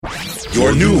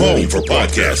your new home for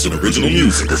podcasts and original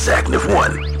music. The Zagnif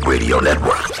One Radio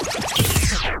Network.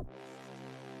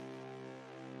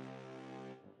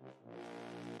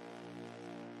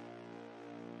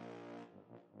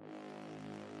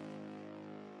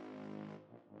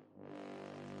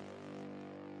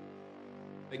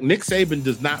 Nick Saban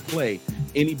does not play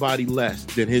anybody less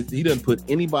than he doesn't put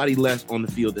anybody less on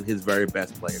the field than his very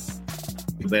best players.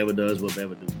 Bama does what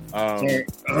Bama do. Sorry,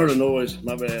 I heard a noise.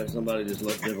 My bad. Somebody just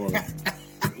left it on.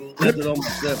 Left it on my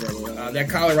step. That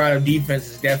Colorado defense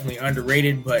is definitely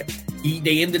underrated, but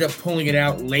they ended up pulling it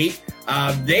out late.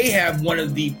 They have one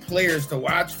of the players to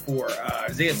watch for,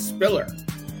 Isaiah Spiller.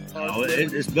 Oh,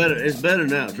 it's better. It's better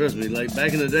now. Trust me. Like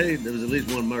back in the day, there was at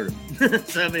least one murder.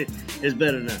 So, I mean, it's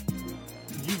better now.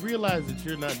 You realize that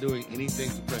you're not doing anything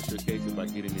to press your case by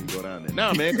getting me to go down there.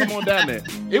 No, man, come on down there.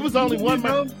 It was only one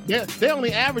murder. They're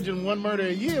only averaging one murder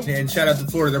a year. And shout out to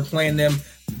Florida. They're playing them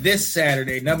this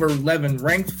Saturday. Number 11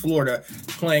 ranked Florida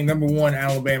playing number 1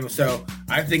 Alabama. So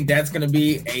I think that's going to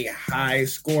be a high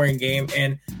scoring game.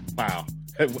 And wow.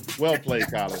 Well played,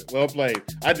 Colin. Well played.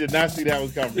 I did not see that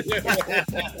was coming.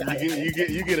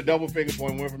 you get a double finger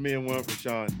point, one for me and one for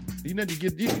Sean. You know, you.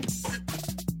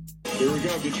 Here we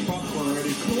go. Get your popcorn ready.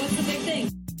 What's the big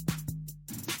thing?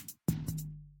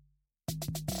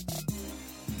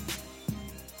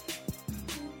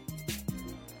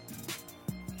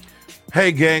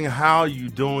 Hey, gang. How you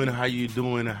doing? How you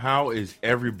doing? How is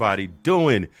everybody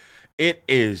doing? It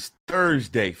is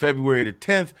Thursday, February the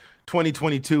 10th,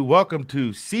 2022. Welcome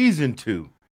to Season 2,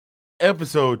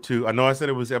 Episode 2. I know I said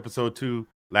it was Episode 2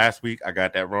 last week. I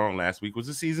got that wrong. Last week was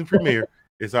the season premiere.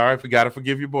 It's all right. We got to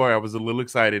forgive your boy. I was a little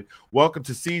excited. Welcome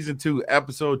to Season 2,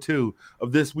 Episode 2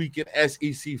 of This Week in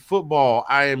SEC Football.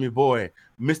 I am your boy,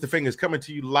 Mr. Fingers, coming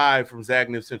to you live from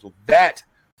Zagnif Central. That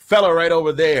fella right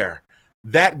over there,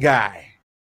 that guy,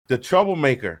 the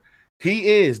troublemaker, he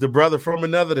is the brother from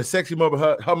another, the sexy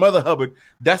mother, her mother Hubbard.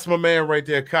 That's my man right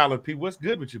there, Colin P. What's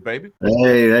good with you, baby?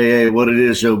 Hey, what it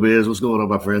is, showbiz. What's going on,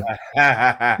 my friend?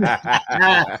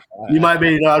 You might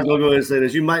be, I was going to go ahead and say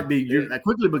this. You're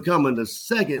quickly becoming the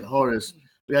second hardest.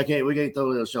 We can't throw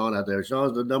little Sean out there.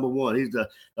 Sean's the number 1. He's the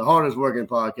hardest working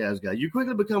podcast guy. You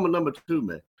quickly become a number 2,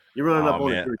 man. You're running up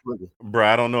on it pretty quickly. Bro,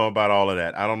 I don't know about all of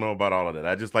that.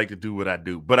 I just like to do what I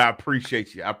do. But I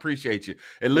appreciate you.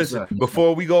 And listen,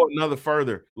 before we go another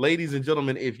further, ladies and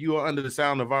gentlemen, if you are under the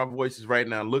sound of our voices right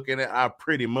now, looking at our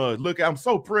pretty mugs. Look, I'm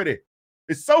so pretty.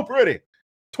 It's so pretty.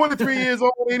 23 years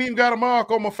old, ain't even got a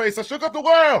mark on my face. I shook up the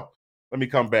world. Let me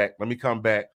come back.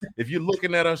 If you're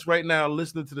looking at us right now,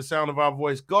 listening to the sound of our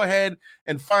voice, go ahead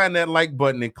and find that like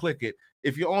button and click it.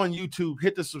 If you're on YouTube,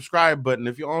 hit the subscribe button.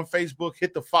 If you're on Facebook,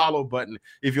 hit the follow button.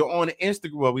 If you're on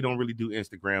Instagram, well, we don't really do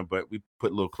Instagram, but we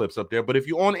put little clips up there. But if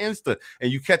you're on Insta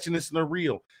and you're catching this in a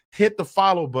reel, hit the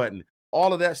follow button.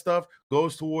 All of that stuff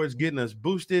goes towards getting us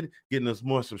boosted, getting us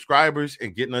more subscribers,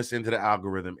 and getting us into the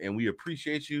algorithm. And we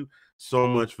appreciate you so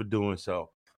much for doing so.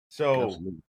 So,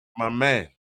 absolutely. My man,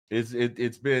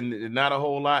 it's been not a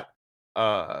whole lot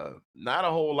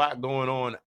going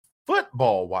on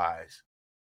football wise.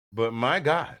 But my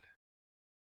God,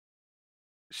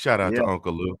 shout out to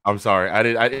Uncle Lou. I'm sorry.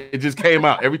 It just came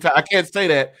out every time. I can't say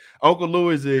that. Uncle Lou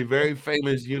is a very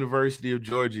famous University of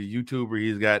Georgia YouTuber.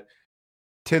 He's got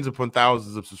tens upon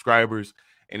thousands of subscribers,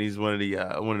 and he's one of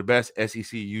the best SEC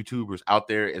YouTubers out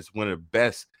there. It's one of the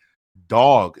best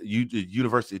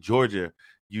University of Georgia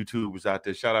YouTubers out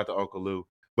there. Shout out to Uncle Lou.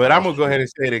 But I'm gonna go ahead and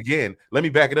say it again. Let me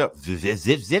back it up.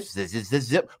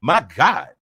 Zip. My God.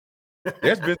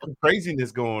 There's been some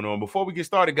craziness going on. Before we get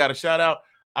started, got to shout out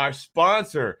our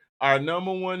sponsor, our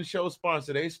number 1 show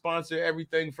sponsor. They sponsor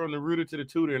everything from the rooter to the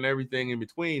tutor and everything in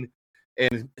between.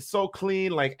 And it's so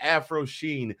clean like Afro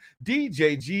Sheen.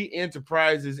 DJG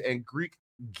Enterprises and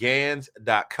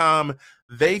GreekGans.com.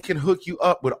 They can hook you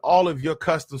up with all of your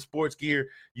custom sports gear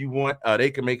you want. They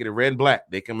can make it in red and black.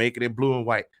 They can make it in blue and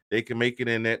white. They can make it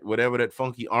in that whatever that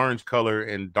funky orange color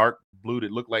and dark blue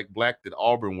that look like black that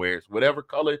Auburn wears. Whatever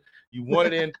color you want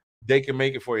it in, they can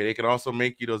make it for you. They can also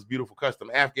make you those beautiful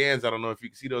custom Afghans. I don't know if you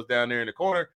can see those down there in the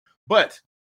corner, but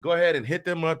go ahead and hit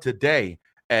them up today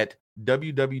at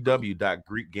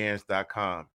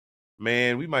www.greekgans.com.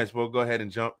 Man, we might as well go ahead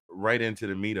and jump right into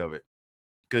the meat of it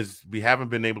because we haven't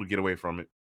been able to get away from it.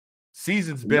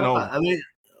 Season's been over. I mean,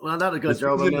 well, not a good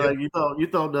job. I mean, like you thought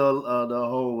the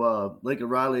whole Lincoln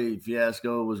Riley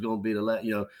fiasco was going to be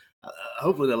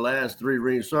hopefully the last 3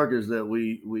 ring circus that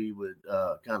we would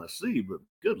kind of see. But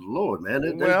good Lord, man,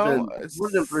 there's been one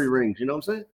of them 3 rings. You know what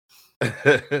I'm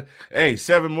saying? Hey,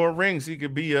 7 more rings. He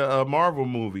could be a Marvel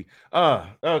movie.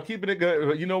 Keeping it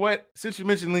good. You know what? Since you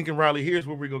mentioned Lincoln Riley, here's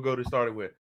where we're gonna go to start it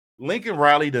with. Lincoln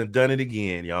Riley done it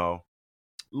again, y'all.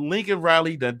 Lincoln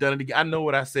Riley done it again. I know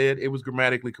what I said. It was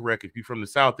grammatically correct. If you're from the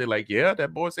South, they're like, yeah,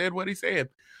 that boy said what he said.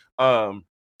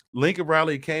 Lincoln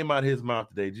Riley came out his mouth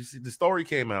today. Did you see the story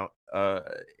came out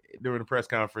during the press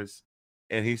conference,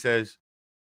 and he says,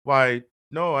 why,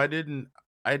 no, I did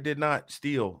not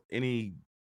steal any.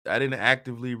 I didn't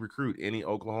actively recruit any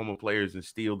Oklahoma players and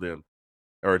steal them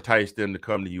or entice them to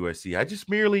come to USC. I just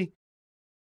merely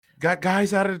got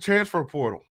guys out of the transfer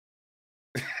portal.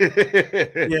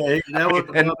 It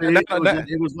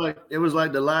was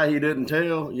like the lie he didn't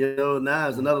tell. Now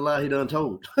it's another lie he done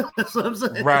told. That's what I'm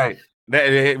saying. Right.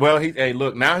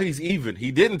 Look, now he's even.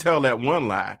 He didn't tell that one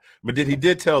lie, but he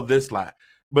did tell this lie.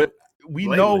 But we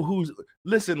know who's.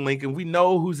 Listen, Lincoln, we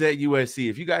know who's at USC.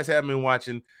 If you guys haven't been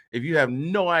watching, if you have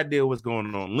no idea what's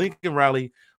going on, Lincoln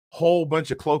Riley, whole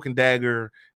bunch of cloak and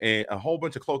dagger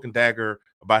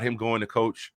about him going to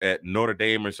coach at Notre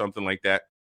Dame or something like that.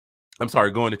 I'm sorry,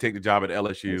 going to take the job at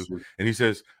LSU. And he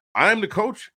says, I'm the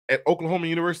coach at Oklahoma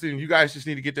University, and you guys just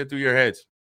need to get that through your heads.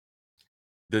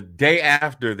 The day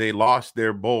after they lost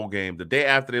their bowl game, the day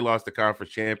after they lost the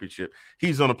conference championship,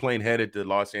 he's on a plane headed to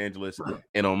Los Angeles.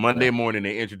 And on Monday morning,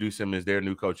 they introduced him as their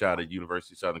new coach out at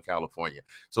University of Southern California.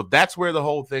 So that's where the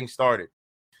whole thing started.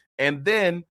 And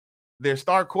then their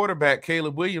star quarterback,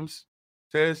 Caleb Williams,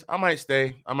 says, I might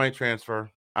stay. I might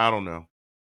transfer. I don't know.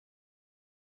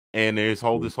 And there's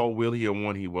this whole will he or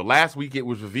won't he. Well, last week it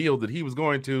was revealed that he was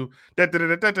going to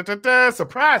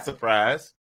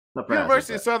surprise.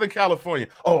 University of Southern California.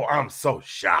 Oh, I'm so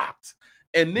shocked.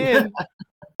 And then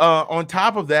on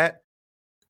top of that,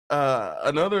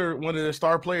 another one of the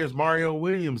star players, Mario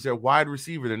Williams, their wide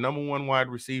receiver, the number one wide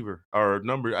receiver, I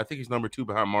think he's number 2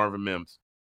 behind Marvin Mims,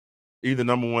 either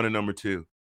number 1 or number 2,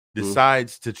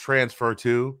 decides to transfer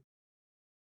to.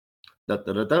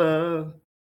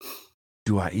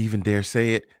 Do I even dare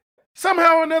say it?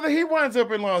 Somehow or another, he winds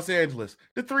up in Los Angeles.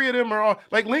 The three of them are all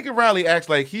like Lincoln Riley acts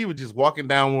like he was just walking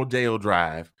down Rodeo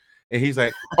Drive. And he's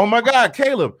like, oh my God,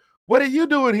 Caleb, what are you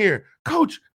doing here?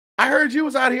 Coach, I heard you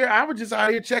was out here. I was just out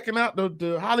here checking out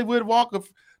the Hollywood Walk of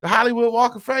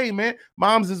Fame, man.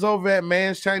 Mom's is over at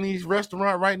Man's Chinese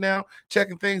restaurant right now,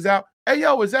 checking things out. Hey,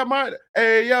 yo, is that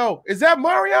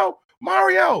Mario?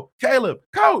 Mario, Caleb,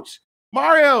 Coach,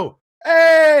 Mario.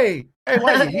 Hey,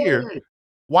 why you here?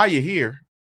 Why you here?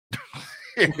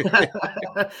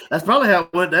 That's probably how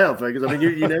it went down, because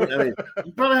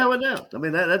probably how it went down. I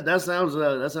mean, that sounds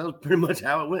pretty much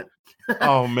how it went.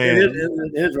 Oh man,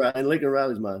 it's right in Lincoln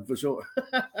Riley's mind for sure.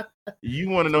 You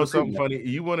want to know something funny?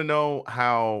 You want to know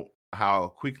how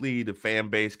quickly the fan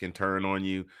base can turn on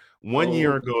you? 1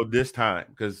 year ago, this time,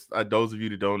 because those of you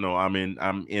that don't know, I'm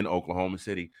in Oklahoma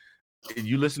City.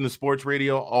 You listen to sports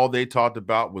radio, all they talked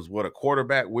about was what a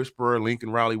quarterback whisperer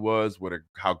Lincoln Riley was,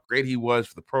 how great he was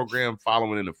for the program,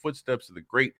 following in the footsteps of the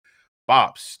great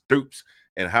Bob Stoops,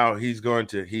 and how he's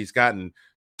gotten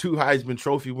 2 Heisman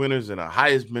Trophy winners and a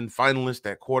Heisman finalist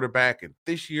at quarterback, and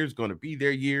this year's going to be their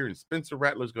year, and Spencer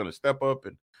Rattler's going to step up.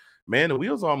 And man, the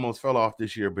wheels almost fell off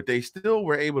this year, but they still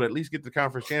were able to at least get the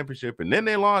conference championship, and then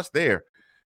they lost there.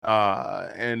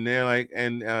 And they're like,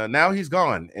 now he's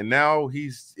gone, and now there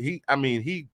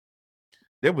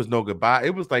was no goodbye.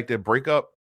 It was like their breakup.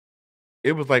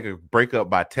 It was like a breakup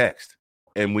by text.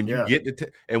 And when you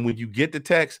get the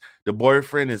text, the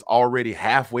boyfriend is already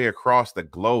halfway across the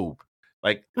globe.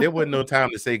 Like there wasn't no time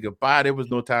to say goodbye. There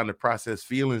was no time to process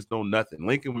feelings, no nothing.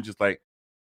 Lincoln was just like,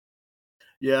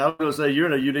 yeah, I was gonna say you're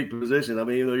in a unique position. I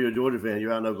mean, even though you're a Georgia fan,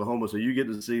 you're out in Oklahoma, so you get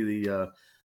to see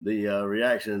the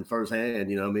reaction firsthand. I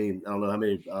mean, I don't know how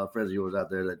many friends of yours out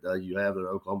there that you have that are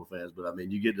Oklahoma fans, but I mean,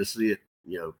 you get to see it,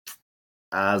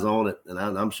 eyes on it, and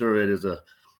I'm sure it is a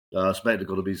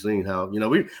spectacle to be seen. How we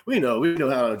know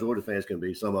how our Georgia fans can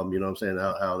be. Some of them, I'm saying,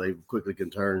 how they quickly can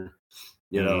turn.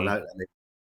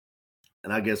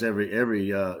 And I guess every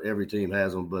team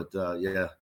has them, but you're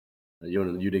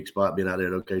in a unique spot being out there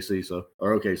at OKC.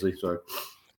 Sorry.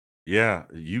 Yeah,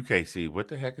 UKC. What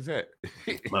the heck is that?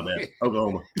 My bad.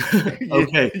 Oklahoma.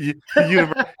 Okay.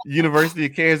 University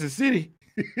of Kansas City.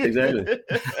 Exactly.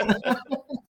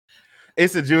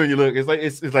 It's a junior look.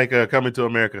 It's like Coming to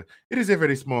America. It is a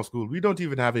very small school. We don't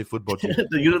even have a football team.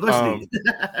 The university.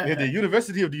 The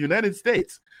University of the United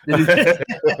States.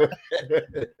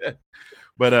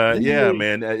 But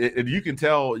man, you can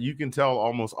tell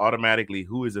almost automatically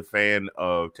who is a fan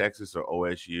of Texas or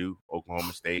OSU,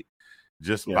 Oklahoma State.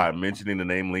 just Yeah. by mentioning the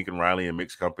name Lincoln Riley and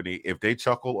mixed company. If they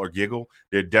chuckle or giggle,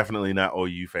 they're definitely not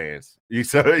OU fans. You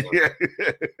so yeah.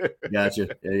 Gotcha.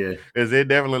 Yeah. Because they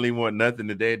definitely want nothing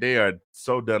today. They are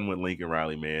so done with Lincoln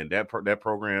Riley, man. That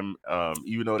program,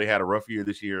 even though they had a rough year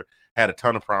this year, had a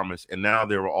ton of promise, and now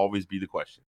there will always be the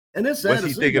question. And it's sad to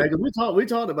see, man, because we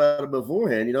talked about it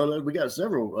beforehand. You know, we got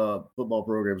several football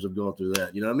programs have gone through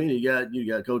that. You know what I mean? You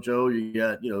got Coach O, you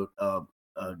got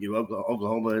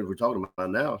Oklahoma, we're talking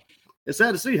about now. It's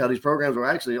sad to see how these programs are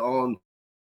actually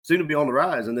seem to be on the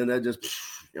rise, and then that just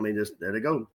there they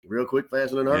go, real quick,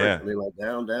 fast, and in a hurry. Yeah. I mean, like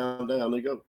down, they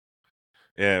go.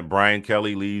 Yeah, Brian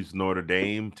Kelly leaves Notre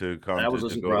Dame to come That was a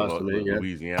surprise to me,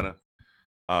 Louisiana.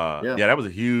 That was a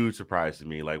huge surprise to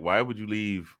me. Like, why would you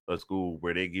leave a school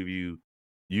where they give you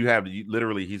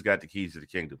literally, he's got the keys to the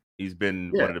kingdom. He's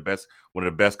been one of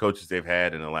the best coaches they've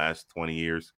had in the last 20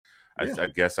 years. I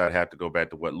guess I'd have to go back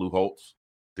to Lou Holtz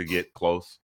to get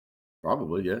close.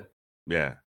 Probably, yeah.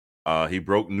 Yeah. He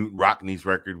broke Newt Rockney's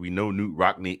record. We know Newt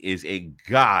Rockney is a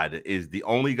god, is the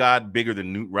only god bigger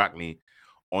than Newt Rockney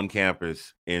on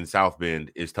campus in South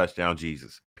Bend is Touchdown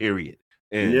Jesus, period.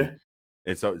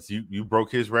 And so you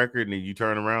broke his record, and then you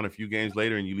turn around a few games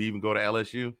later and you leave and go to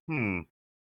LSU.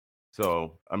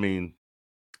 So, I mean,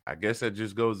 I guess that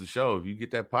just goes to show if you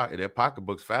get that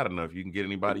pocketbook's fat enough, you can get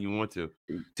anybody you want to.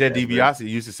 Ted DiBiase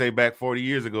used to say back 40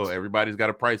 years ago, everybody's got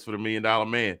a price for the $1 million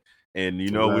man. And,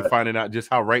 we're finding out just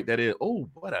how right that is. Oh,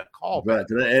 what a call. Right.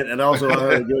 And also, I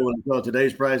heard a good one called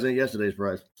today's price ain't yesterday's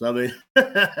price. So, I mean,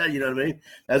 you know what I mean?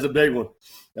 That's a big one.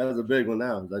 That is a big one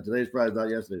now. Like today's price, not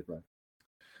yesterday's price.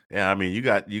 Yeah, I mean, you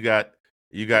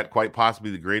got quite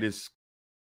possibly the greatest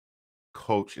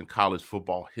coach in college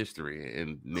football history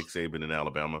in Nick Saban in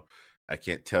Alabama. I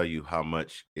can't tell you how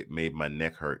much it made my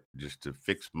neck hurt just to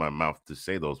fix my mouth to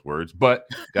say those words, but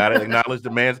gotta acknowledge the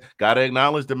man's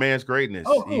greatness.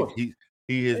 Oh,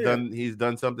 He's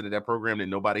done something to that program that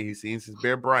nobody has seen since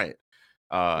Bear Bryant.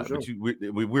 But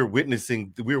we're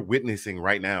witnessing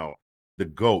right now the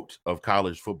GOAT of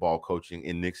college football coaching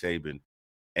in Nick Saban.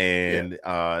 And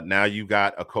now you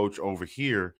got a coach over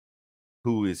here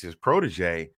who is his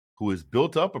protege, who has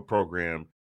built up a program,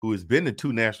 who has been to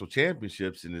 2 national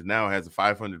championships and now has a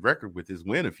 500 record with his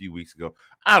win a few weeks ago.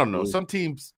 I don't know. Some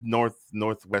teams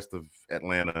northwest of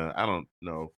Atlanta, I don't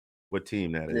know what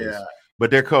team that is. But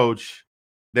their coach,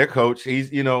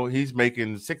 he's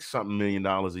making $6-something million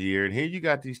a year. And here you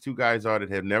got these 2 guys that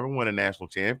have never won a national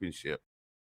championship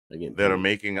that are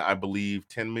making, I believe,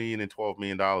 $10 million and $12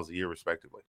 million a year,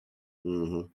 respectively.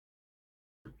 Mm-hmm.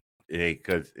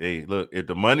 Hey, look, if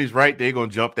the money's right, they're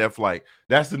gonna jump that flight.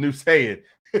 That's the new saying.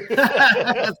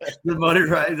 The money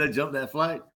right, they jump that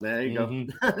flight. There you go.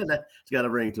 It's got a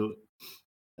ring to it.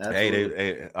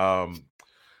 Absolutely.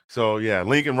 So yeah,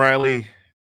 Lincoln Riley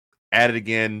at it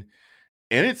again,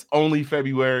 and it's only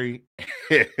February.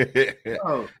 I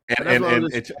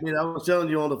was telling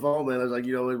you on the phone, man. I was like,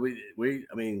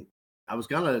 I was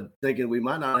kind of thinking we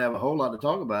might not have a whole lot to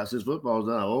talk about since football's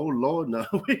done. Oh Lord, no,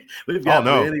 we've got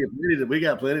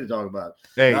plenty to talk about.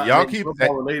 Hey, y'all keep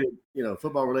football related,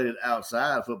 football related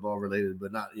outside, football related,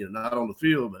 but not not on the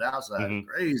field, but outside. Mm-hmm.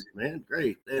 Crazy, man,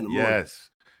 great.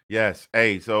 Yes.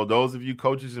 Hey, so those of you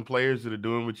coaches and players that are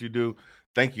doing what you do,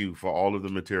 thank you for all of the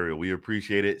material. We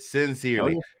appreciate it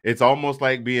sincerely. Oh, yeah. It's almost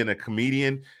like being a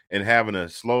comedian and having a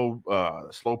slow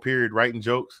period writing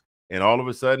jokes, and all of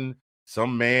a sudden,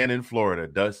 some man in Florida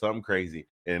does something crazy.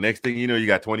 And the next thing you know, you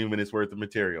got 20 minutes worth of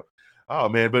material. Oh,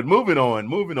 man. But moving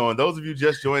on. Those of you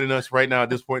just joining us right now at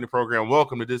this point in the program,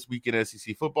 welcome to This Week in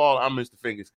SEC Football. I'm Mr.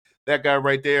 Fingers. That guy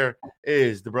right there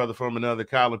is the brother from another,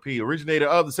 Colin P., originator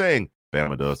of the saying,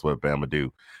 Bama does what Bama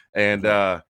do. And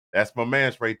that's my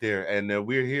man's right there. And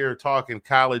we're here talking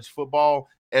college football,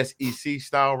 SEC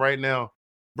style right now.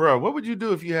 Bro, what would you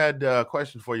do if you had a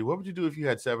question for you? What would you do if you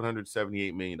had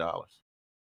 $778 million?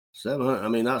 700. I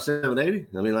mean, not 780.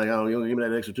 I mean, like, I don't give me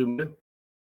that extra $2 million.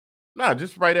 Nah,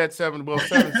 just right at 7. Well,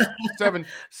 7.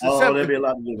 Oh, that'd be a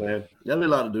lot to do, man. That'd be a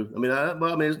lot to do. I mean,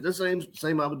 it's the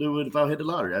same I would do if I hit the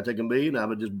lottery. I'd take $1 million, I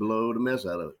would just blow the mess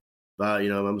out of it. But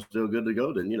I'm still good to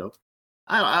go. Then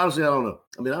I honestly, I don't know.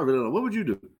 I mean, I really don't know. What would you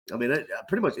do? I mean,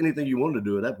 pretty much anything you wanted to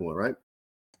do at that point, right?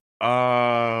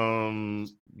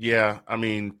 Yeah. I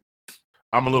mean,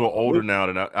 I'm a little older now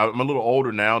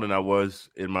than I was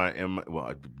in my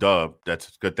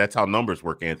that's good. That's how numbers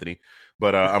work, Anthony.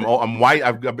 But I'm white.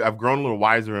 I've grown a little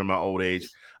wiser in my old age.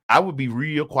 I would be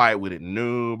real quiet with it.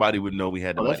 Nobody would know we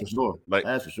had the money. That's for sure.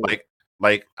 That's for sure.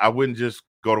 Like I wouldn't just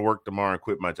go to work tomorrow and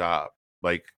quit my job.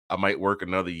 Like I might work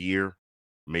another year,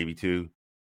 maybe 2,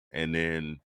 and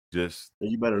then Just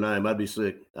you better not. I might be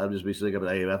sick. I'd just be sick.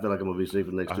 Hey, I feel like I'm gonna be sick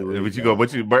for the next 2 weeks. you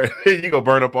go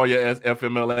burn up all your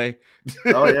FMLA?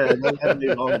 Oh yeah, that'd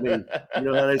be all me. You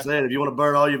know how they say it, if you want to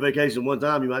burn all your vacation one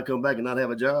time, you might come back and not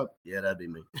have a job. Yeah, that'd be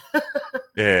me.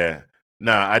 Yeah.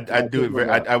 No, I do it very.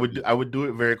 I would do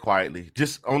it very quietly,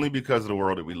 just only because of the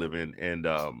world that we live in. And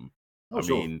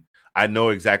mean, I know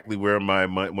exactly where my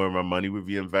money would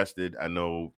be invested. I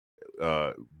know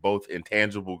both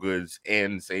intangible goods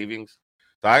and savings.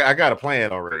 So I got a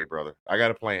plan already, brother. I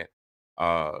got a plan.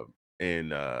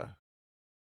 And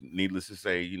needless to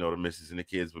say, the missus and the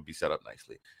kids would be set up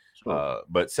nicely. Sure.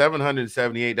 But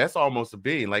 778, that's almost $1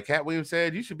 billion. Like Cat Williams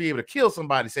said, you should be able to kill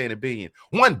somebody saying $1 billion.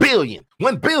 1 billion.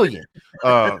 1 billion.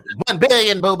 1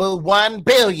 billion, boo-boo. 1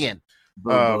 billion.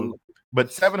 But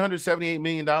 $778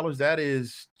 million,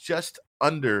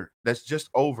 that's just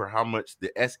over how much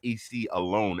the SEC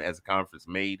alone as a conference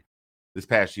made this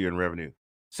past year in revenue.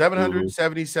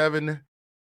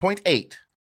 777.8.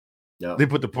 Yeah. They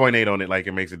put the 0.8 on it like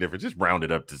it makes a difference. Just round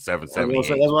it up to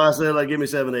 778. That's why I said, like, give me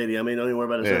 780. I mean, don't even worry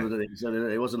about the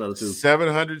 780. What's another two?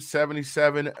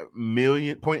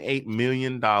 $777.8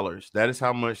 million. That is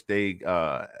how much they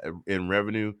in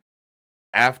revenue.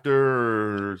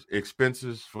 After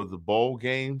expenses for the bowl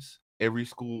games, every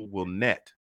school will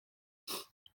net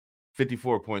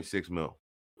 $54.6 million.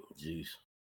 Jeez.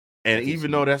 And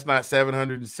even though that's not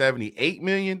 $778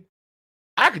 million,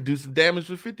 I could do some damage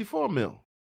with $54 million.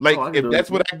 Like, if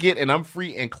that's what I get and I'm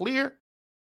free and clear,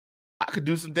 I could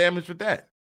do some damage with that.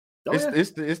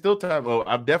 It's still time. Oh,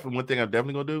 one thing I'm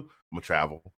definitely gonna do. I'm gonna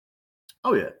travel.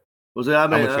 Oh yeah. Well, see, I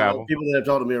mean, people that have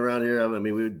talked to me around here. I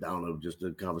mean, I don't know, just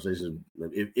the conversations.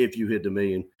 If you hit the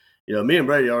million, me and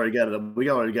Brady already got it. We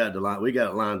already got the line. We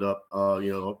got it lined up.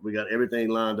 We got everything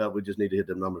lined up. We just need to hit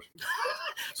the numbers.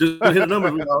 So hit the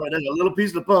numbers. That's a little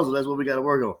piece of the puzzle. That's what we got to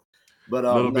work on. But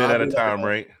a little bit at a time,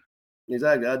 right?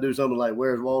 Exactly. I do something like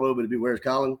 "Where's Waldo?" but it'd be "Where's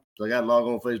Colin?" So I got to log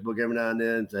on Facebook every now and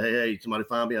then and say, "Hey, somebody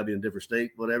find me. I'll be in a different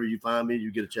state. Whatever you find me,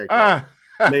 you get a check."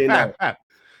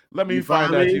 Let me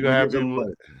find out you gonna have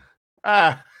people.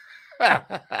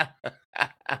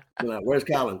 Where's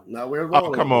Colin? Now where's Waldo?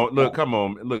 Oh, come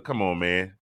on,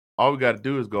 man. All we got to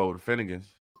do is go to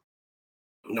Finnegan's.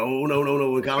 No. When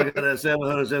Colin got that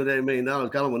 $778 million,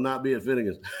 Colin will not be at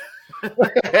Finnegan's.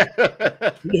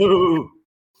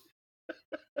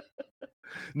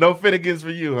 No Finnegan's for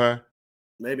you, huh?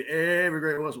 Maybe every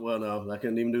great once. Well, no, I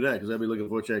couldn't even do that because I'd be looking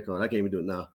for a check card. I can't even do it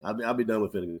now. I'll be done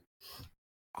with Finnegan's.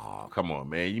 Oh, come on,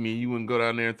 man! You mean you wouldn't go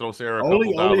down there and throw Sarah? Only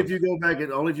if you go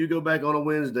back on a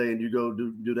Wednesday and you go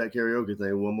do that karaoke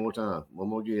thing one more time, one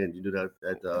more again. You do that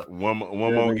at one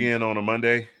more again on a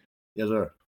Monday. Yes,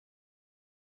 sir.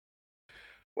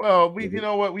 Well, you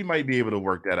know what? We might be able to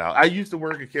work that out. I used to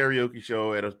work a karaoke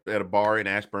show at a bar in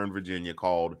Ashburn, Virginia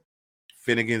called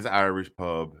Finnegan's Irish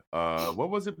Pub. What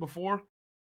was it before?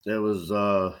 It was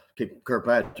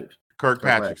Kirkpatrick's.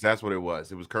 Kirkpatrick's, that's what it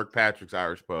was. It was Kirkpatrick's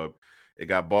Irish Pub. It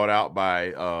got bought out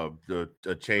by a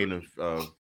chain of a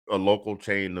local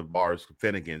chain of bars,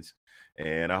 Finnegan's,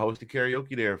 and I hosted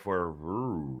karaoke there for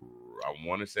I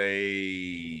want to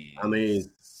say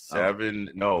 7.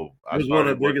 No, it was one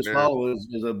of the biggest followings.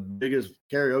 Is the biggest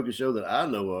karaoke show that I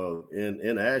know of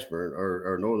in Ashburn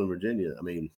or Northern Virginia. I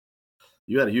mean,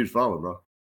 you had a huge following, bro.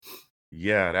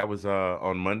 Yeah, that was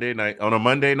on Monday night. On a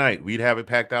Monday night, we'd have it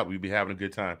packed out. We'd be having a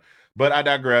good time. But I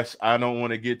digress. I don't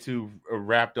want to get too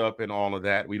wrapped up in all of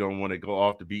that. We don't want to go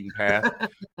off the beaten path.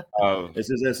 This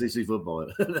is SEC football.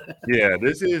 Yeah,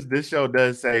 this show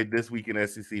does say This Week in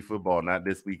SEC Football, not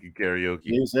This Week in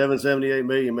Karaoke. $778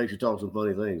 million makes you talk some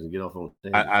funny things and get off on.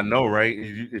 I know, right?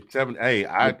 It's 7. Hey,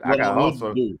 I got lost.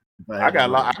 I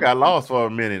got lost for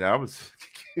a minute. I was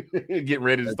getting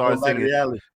ready to start singing. I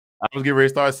was getting ready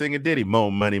to start singing Diddy.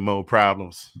 More money, more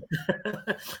problems.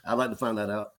 I'd like to find that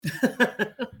out.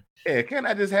 Yeah, can't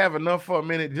I just have enough for a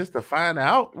minute just to find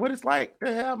out what it's like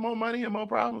to have more money and more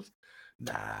problems?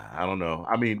 Nah, I don't know.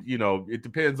 I mean, it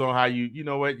depends on how you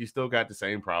know what, you still got the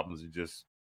same problems.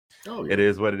 It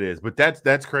is what it is. But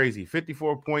that's crazy.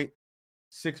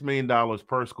 $54.6 million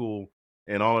per school,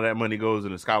 and all of that money goes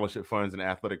into scholarship funds and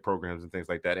athletic programs and things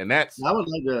like that. And that's I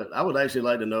would actually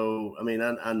like to know. I mean,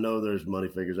 I know there's money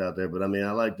figures out there, but I mean,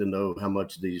 I like to know how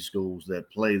much these schools that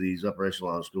play these upper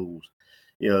echelon schools,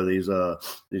 these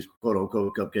quote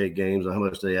unquote cupcake games, or how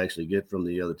much they actually get from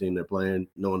the other team they're playing,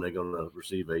 knowing they're going to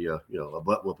receive a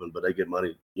butt whooping, but they get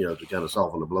money, to kind of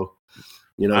soften the blow.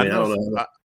 I don't know.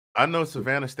 I know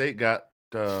Savannah State got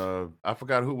I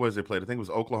forgot who was they played. I think it was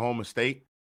Oklahoma State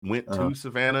went to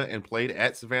Savannah and played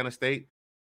at Savannah State.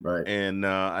 Right. And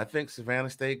I think Savannah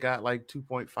State got like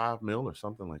 $2.5 million or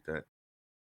something like that.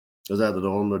 Is that the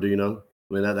norm, or do you know?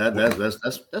 I mean,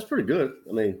 that's pretty good.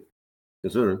 I mean,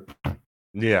 considering.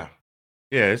 Yeah.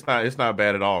 It's not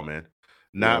bad at all, man.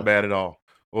 Not bad at all.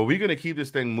 Well, we're gonna keep this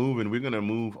thing moving. We're gonna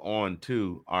move on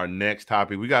to our next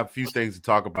topic. We got a few things to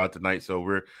talk about tonight, so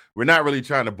we're not really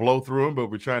trying to blow through them, but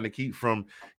we're trying to keep from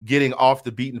getting off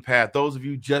the beaten path. Those of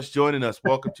you just joining us,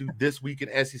 welcome to This Week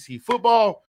in SEC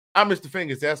Football. I'm Mr.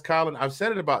 Fingers. That's Colin. I've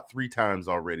said it about 3 times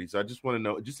already, so I just want to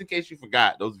know, just in case you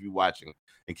forgot, those of you watching,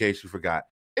 in case you forgot,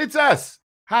 it's us.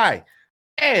 Hi,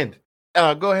 and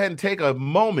go ahead and take a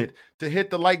moment to hit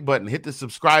the like button, hit the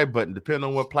subscribe button, depending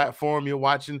on what platform you're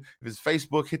watching. If it's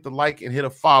Facebook, hit the like and hit a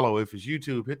follow. If it's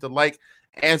YouTube, hit the like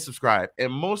and subscribe.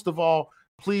 And most of all,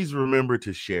 please remember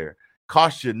to share.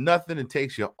 Costs you nothing and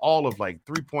takes you all of like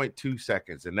 3.2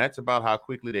 seconds. And that's about how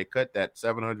quickly they cut that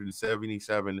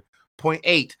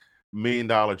 $777.8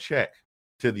 million check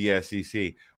to the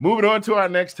SEC. Moving on to our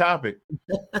next topic.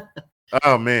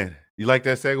 Oh, man. You like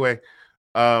that segue?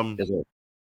 Yes, sir.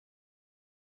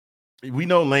 We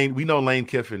know Lane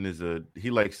Kiffin he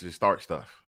likes to start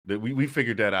stuff. We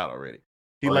figured that out already.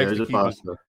 He likes to keep us,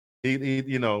 get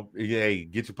your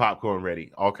popcorn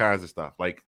ready, all kinds of stuff.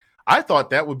 Like, I thought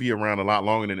that would be around a lot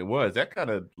longer than it was. That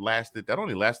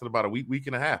only lasted about a week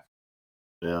and a half.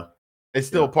 Yeah. It's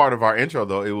still part of our intro,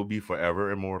 though. It will be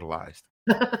forever immortalized.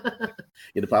 Get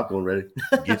the popcorn ready.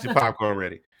 Get your popcorn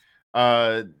ready.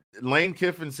 Lane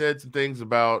Kiffin said some things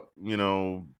about,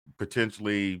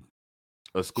 potentially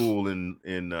a school in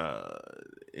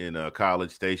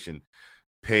College Station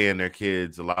paying their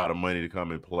kids a lot of money to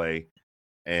come and play,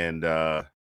 and their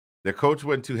coach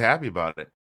wasn't too happy about it.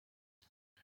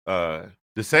 The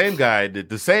same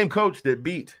coach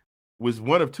that was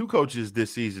one of 2 coaches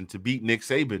this season to beat Nick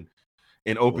Saban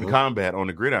in open combat on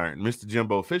the gridiron. Mr.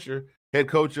 Jimbo Fisher, head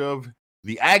coach of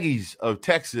the Aggies of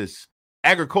Texas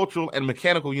Agricultural and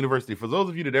Mechanical University. For those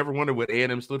of you that ever wondered what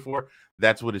A&M stood for,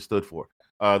 that's what it stood for.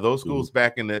 Those schools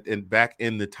back in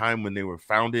the time when they were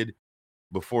founded,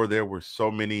 before there were so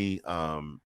many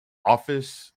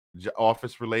office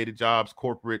related jobs,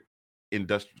 corporate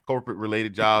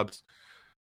related jobs,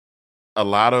 a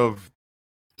lot of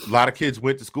kids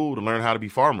went to school to learn how to be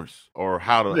farmers or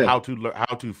how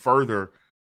to further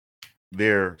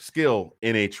their skill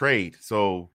in a trade.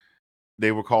 So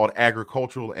they were called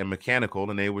agricultural and mechanical,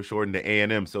 and they were shortened to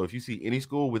A&M. So if you see any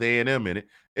school with A&M in it,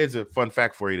 it's a fun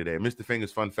fact for you today. Mr.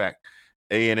 Fingers fun fact: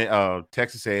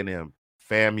 Texas A&M,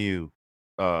 FAMU,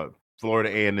 Florida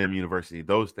A&M University,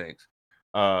 those things.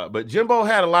 But Jimbo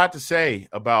had a lot to say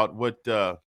about what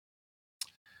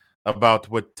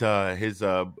his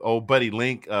old buddy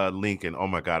Lincoln. Oh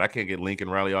my God, I can't get Lincoln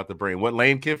Riley off the brain. What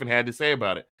Lane Kiffin had to say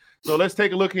about it. So let's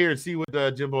take a look here and see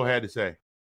what Jimbo had to say.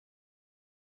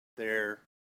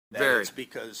 It's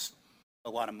because a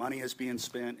lot of money is being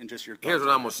spent, and just your thoughts. Here's what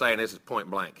I'm going to say, and this is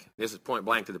point blank.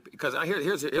 Because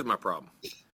here's my problem.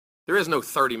 There is no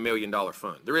 $30 million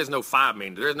fund. There is no $5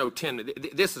 million. There is no $10 million.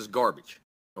 This is garbage,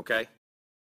 okay?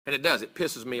 And it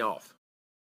pisses me off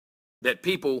that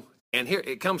people, and here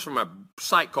it comes from a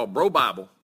site called Bro Bible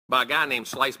by a guy named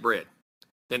Slice Bread.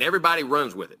 Then everybody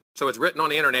runs with it. So it's written on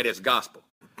the internet as gospel.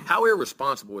 How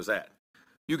irresponsible is that?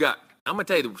 I'm going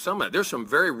to tell you, there's some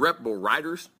very reputable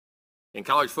writers in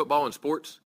college football and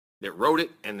sports that wrote it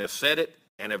and have said it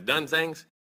and have done things.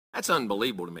 That's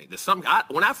unbelievable to me.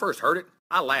 When I first heard it,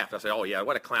 I laughed. I said, oh, yeah,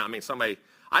 what a clown. I mean,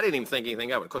 I didn't even think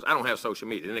anything of it because I don't have social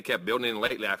media. And they kept building it, and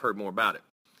lately I've heard more about it.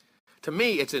 To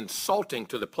me, it's insulting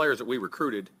to the players that we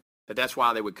recruited that's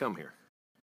why they would come here.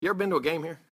 You ever been to a game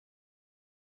here?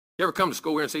 You ever come to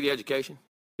school here and see the education?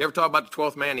 You ever talk about the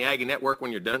 12th man, the Aggie Network when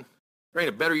you're done? There ain't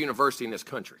a better university in this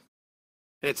country.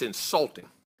 And it's insulting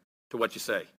to what you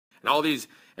say.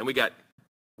 And we got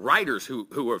writers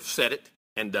who have said it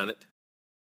and done it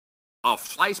off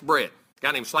Sliced Bread. A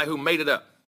guy named Slice who made it up.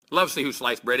 Love to see who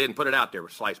Sliced Bread is and put it out there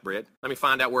with Sliced Bread. Let me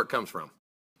find out where it comes from.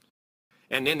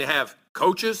 And then to have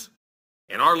coaches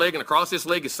in our league and across this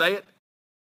league to say it,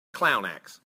 clown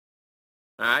acts.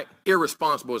 All right?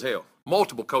 Irresponsible as hell.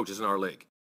 Multiple coaches in our league.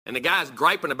 And the guys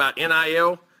griping about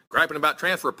NIL, griping about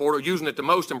transfer portal, using it the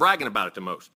most and bragging about it the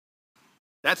most.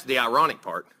 That's the ironic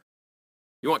part.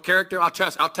 You want character? I'll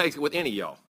take it with any of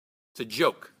y'all. It's a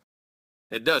joke.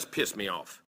 It does piss me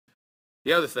off.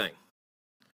 The other thing,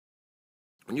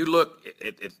 when you look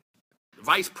at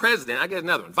vice president, I get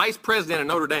another one. Vice president of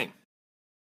Notre Dame.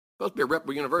 Supposed to be a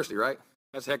reputable university, right?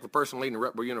 That's a heck of a person leading a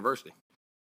reputable university.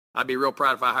 I'd be real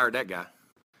proud if I hired that guy.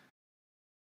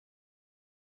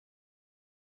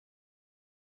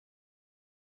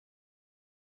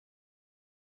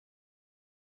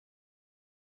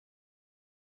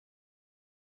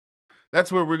 That's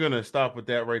where we're going to stop with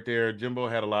that right there. Jimbo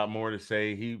had a lot more to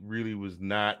say. He really was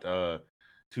not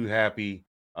too happy.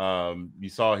 You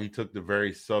saw he took the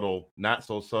very subtle, not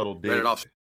so subtle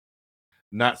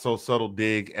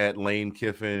dig at Lane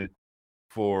Kiffin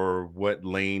for what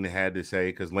Lane had to say,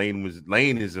 because Lane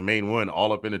is the main one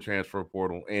all up in the transfer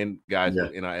portal and guys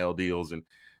with NIL deals. And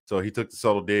so he took the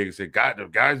subtle dig and said, God, the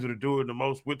guys that are doing the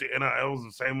most with the NILs are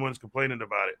the same ones complaining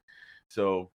about it.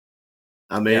 So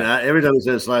I mean, every time he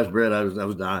said sliced bread, I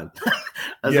was dying.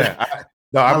 I mean,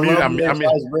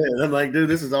 sliced bread. I'm like, dude,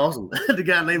 this is awesome. The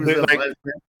guy named himself sliced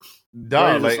bread.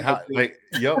 Dog,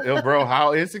 yo, bro,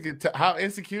 how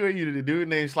insecure are you? The dude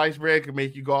named Sliced Bread could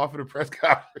make you go off in a press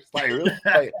conference. Like, really?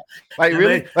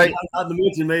 Really? Not to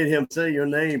mention made him say your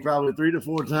name probably 3 to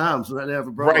 4 times right there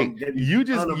for bro. Right. You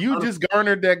just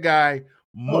garnered that guy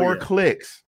more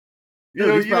clicks.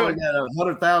 Dude, he's probably got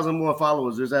 100,000 more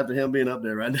followers just after him being up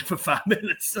there right there for 5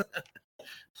 minutes.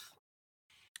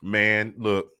 Man,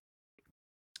 look.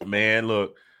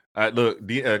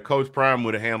 Coach Prime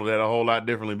would have handled that a whole lot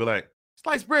differently. Be like,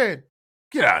 sliced bread,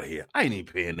 get out of here. I ain't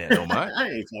even paying that no mind.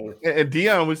 And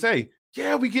Dion would say,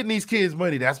 yeah, we getting these kids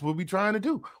money. That's what we trying to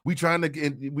do. We're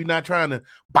not trying to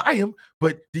buy them,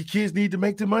 but the kids need to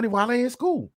make the money while they in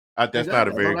school. That's not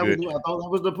a very good. I thought that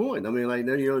was the point. I mean, like,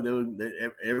 every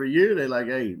year they're like,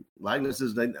 hey,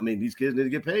 likenesses. These kids need to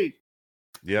get paid.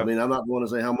 Yeah. I mean, I'm not going to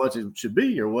say how much it should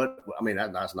be or what. I mean,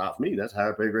 that's not for me. That's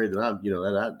higher pay grade that I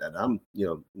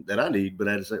need. But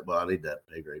I just say, well, I need that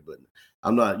pay grade, but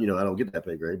I'm not. I don't get that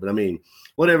pay grade. But I mean,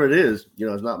 whatever it is,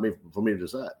 it's not for me to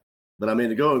decide. But I mean,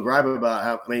 to go and gripe about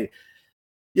how. I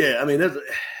mean,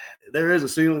 there is a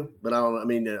ceiling, but I don't. I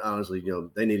mean, honestly,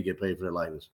 they need to get paid for their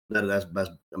likeness. That's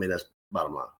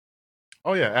bottom line.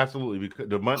 Oh yeah, absolutely. Because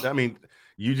the month. I mean.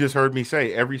 You just heard me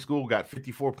say every school got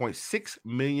 $54.6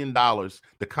 million.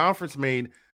 The conference made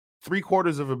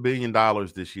 $750 million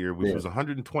this year, which was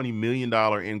 $120 million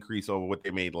increase over what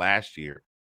they made last year.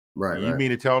 Right. You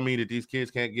mean to tell me that these kids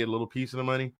can't get a little piece of the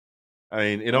money? I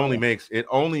mean, it only makes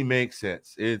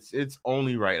sense. It's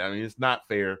only right. I mean, it's not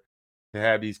fair to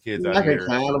have these kids out here.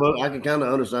 I can kind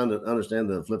of understand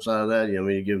the flip side of that.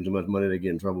 You give them too much money, they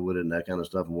get in trouble with it and that kind of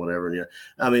stuff and whatever. And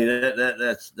I mean,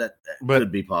 that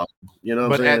could be possible. You know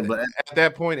what I'm saying? But at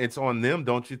that point, it's on them,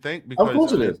 don't you think? Because of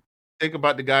course it is. Think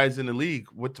about the guys in the league.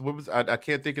 What was I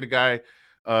can't think of the guy.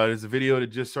 There's a video that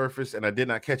just surfaced, and I did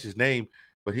not catch his name,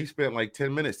 but he spent like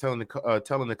 10 minutes telling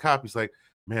the cop, he's like,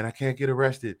 "Man, I can't get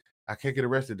arrested.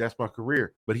 That's my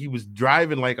career." But he was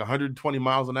driving like 120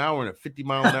 miles an hour in a 50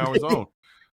 mile an hour zone.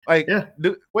 Like,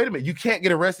 wait a minute, you can't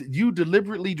get arrested. You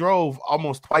deliberately drove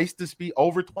almost twice the speed,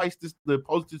 over twice the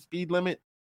posted speed limit.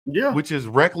 Yeah, which is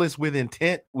reckless with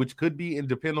intent, which could be, and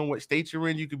depending on what state you're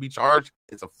in, you could be charged.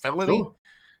 It's a felony. Sure.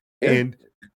 Yeah. And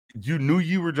you knew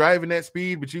you were driving that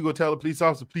speed, but you go tell the police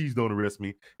officer, "Please don't arrest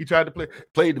me." He tried to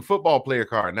play the football player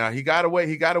card. Now he got away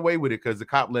with it because the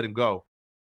cop let him go.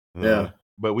 Yeah.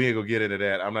 But we ain't gonna get into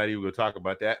that. I'm not even gonna talk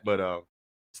about that. But well,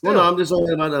 no, I'm just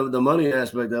saying about the money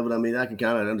aspect of it. I mean, I can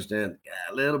kind of understand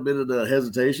a little bit of the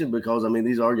hesitation because I mean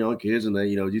these are young kids, and they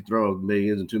you throw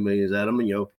millions and $2 million at them,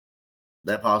 and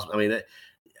that possible. I mean,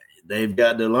 they've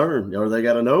got to learn, or they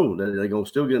got to know that they're gonna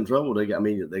still get in trouble. They got to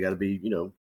be, got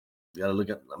to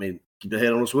look at. I mean, keep their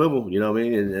head on a swivel. You know what I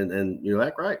mean, and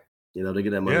act right. To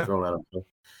get that money thrown at them. So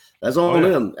that's on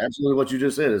them. Absolutely, what you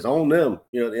just said. It's on them. At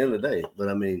the end of the day. But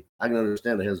I mean, I can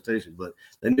understand the hesitation, but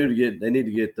they need to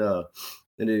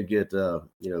get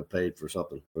paid for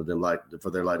something for them,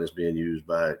 for their likeness being used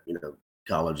by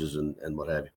colleges and what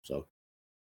have you. So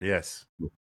yes,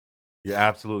 you're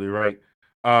absolutely right.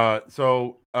 Hey,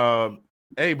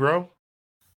 bro,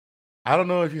 I don't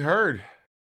know if you heard,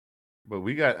 but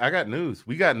I got news.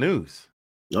 We got news.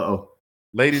 Uh-oh.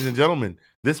 Ladies and gentlemen,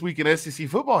 this week in SEC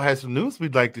football has some news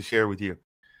we'd like to share with you.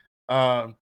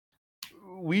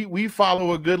 We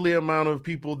follow a goodly amount of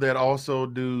people that also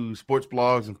do sports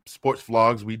blogs and sports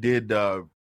vlogs. We did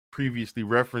previously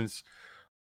reference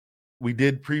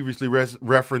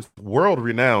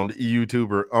world-renowned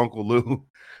YouTuber Uncle Lou,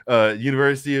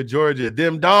 University of Georgia,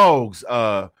 them dogs,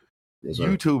 yes,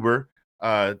 YouTuber,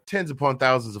 tens upon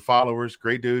thousands of followers,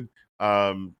 great dude.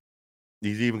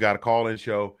 He's even got a call-in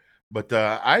show. But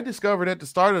I discovered at the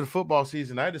start of the football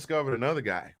season, I discovered another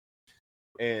guy.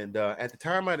 And at the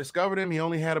time I discovered him, he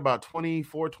only had about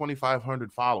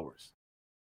 2,500 followers.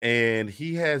 And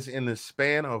he has, in the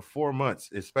span of 4 months,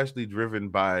 especially driven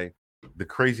by the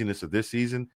craziness of this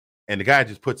season, and the guy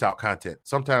just puts out content,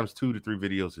 sometimes 2 to 3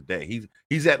 videos a day.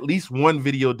 He's at least 1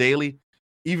 video daily.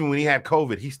 Even when he had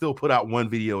COVID, he still put out 1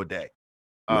 video a day.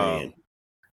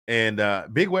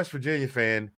 Big West Virginia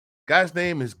fan. Guy's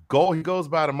name is Gold. He goes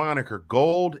by the moniker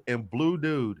Gold and Blue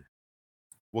Dude.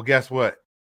 Well, guess what?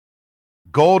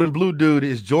 Gold and Blue Dude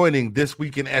is joining This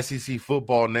Week in SEC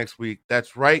Football next week.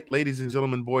 That's right, ladies and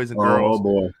gentlemen, boys and girls. Oh,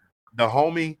 boy. The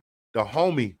homie,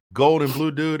 Gold and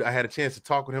Blue Dude. I had a chance to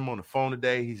talk with him on the phone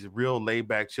today. He's a real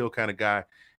laid-back, chill kind of guy.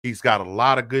 He's got a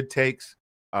lot of good takes.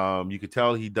 You could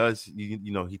tell he does.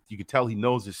 You could tell he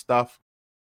knows his stuff.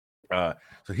 So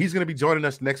he's going to be joining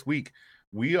us next week.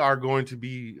 We're going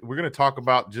to talk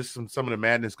about just some of the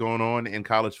madness going on in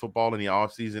college football in the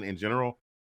offseason in general.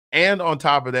 And on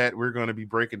top of that, we're going to be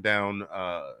breaking down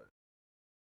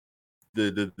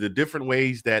the different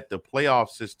ways that the playoff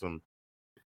system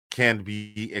can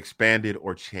be expanded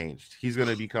or changed. He's going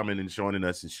to be coming and joining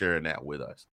us and sharing that with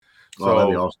us. That'd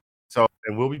be awesome. So,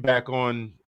 and we'll be back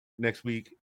on next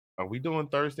week. Are we doing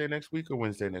Thursday next week or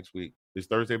Wednesday next week? Is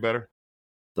Thursday better?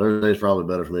 Thursday's probably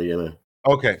better for me, yeah, man.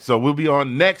 Okay, so we'll be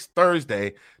on next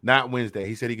Thursday, not Wednesday.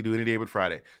 He said he could do any day but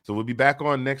Friday. So we'll be back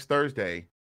on next Thursday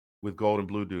with Gold and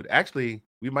Blue Dude. Actually,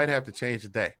 we might have to change the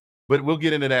day, but we'll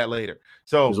get into that later.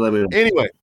 So anyway,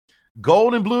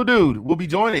 Gold and Blue Dude will be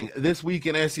joining This Week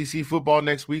in SEC Football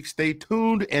next week. Stay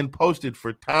tuned and posted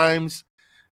for times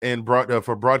and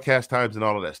for broadcast times and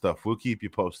all of that stuff. We'll keep you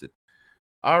posted.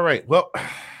 All right, well,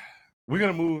 we're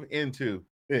going to move into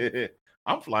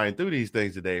I'm flying through these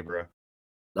things today, bro.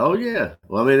 Oh yeah.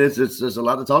 Well, I mean, it's a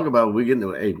lot to talk about.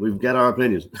 We've got our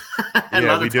opinions.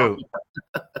 Yeah, we do.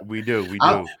 We do.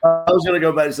 I was going to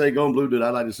go back and say, Gold Blue Dude. I'd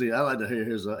like to hear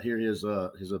his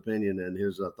opinion and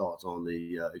his thoughts on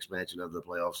the expansion of the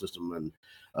playoff system and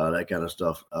that kind of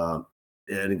stuff.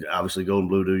 And obviously, Gold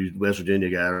Blue Dude, West Virginia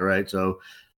guy, right? So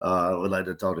I would like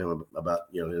to talk to him about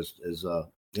his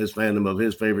fandom of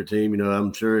his favorite team.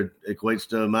 I'm sure it equates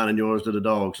to mine and yours to the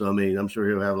Dogs. So I mean, I'm sure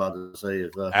he'll have a lot to say.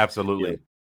 If absolutely.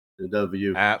 It does for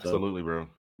you. Absolutely, bro.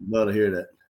 Love to hear that.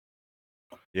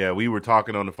 Yeah, we were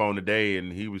talking on the phone today,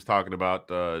 and he was talking about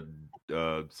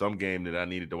some game that I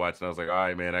needed to watch, and I was like, all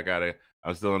right, man, I'm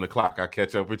still on the clock. I'll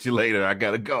catch up with you later. I got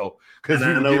to go because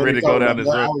you get ready to go down this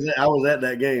road. I was at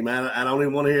that game. I don't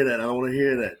even want to hear that. I don't want to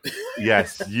hear that.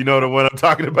 Yes, you know the one I'm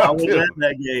talking about. I was at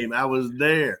that game. I was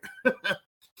there.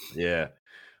 Yeah.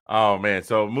 Oh, man.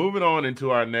 So moving on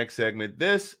into our next segment.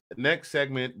 This next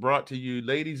segment brought to you,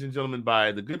 ladies and gentlemen,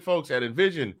 by the good folks at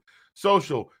Envision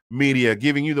Social Media,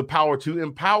 giving you the power to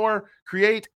empower,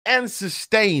 create, and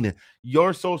sustain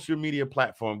your social media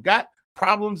platform. Got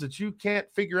problems that you can't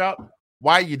figure out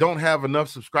why you don't have enough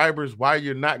subscribers, why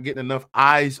you're not getting enough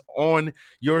eyes on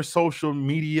your social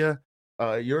media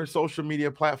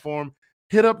platform?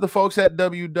 Hit up the folks at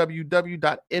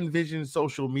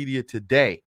www.envisionsocialmedia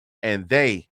today, and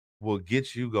they will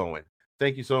get you going.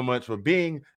 Thank you so much for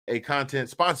being a content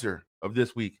sponsor of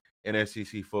This Week in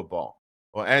SEC Football.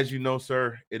 Well, as you know,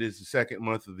 sir, it is the second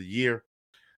month of the year,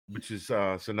 which is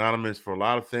synonymous for a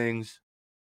lot of things.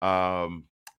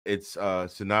 It's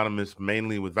synonymous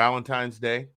mainly with Valentine's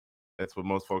Day. That's what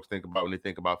most folks think about when they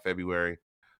think about February.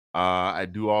 I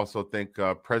do also think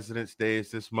President's Day is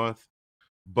this month,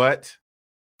 but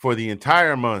for the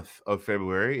entire month of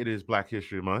February, it is Black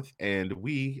History Month, and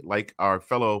we, like our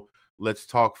fellow Let's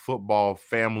Talk Football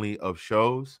family of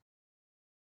shows,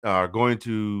 are going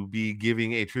to be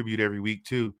giving a tribute every week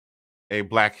to a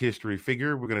Black history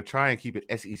figure. We're going to try and keep it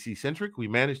SEC-centric. We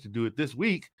managed to do it this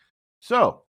week.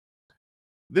 So,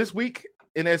 this week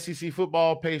in SEC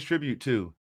Football pays tribute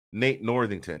to Nate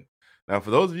Northington. Now, for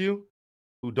those of you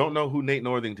who don't know who Nate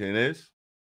Northington is,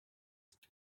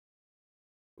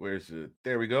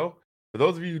 there we go. For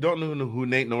those of you who don't know who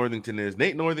Nate Northington is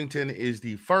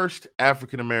the first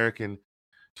African-American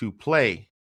to play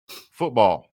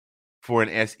football for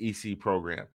an SEC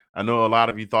program. I know a lot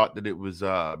of you thought that it was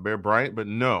Bear Bryant, but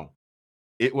no,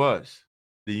 it was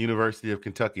the University of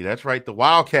Kentucky. That's right. The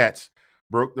Wildcats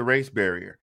broke the race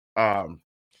barrier.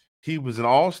 He was an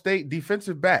all-state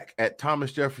defensive back at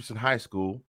Thomas Jefferson High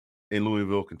School in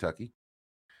Louisville, Kentucky.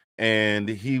 And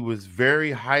he was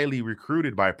very highly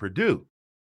recruited by Purdue.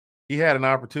 He had an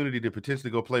opportunity to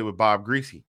potentially go play with Bob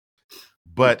Greasy.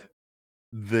 But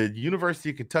the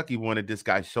University of Kentucky wanted this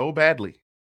guy so badly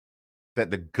that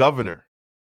the governor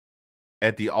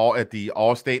at the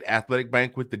all-state athletic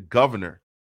banquet, the governor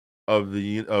of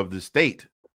the state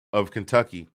of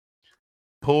Kentucky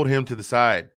pulled him to the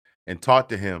side and talked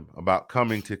to him about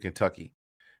coming to Kentucky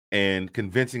and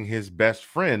convincing his best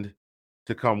friend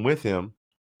to come with him.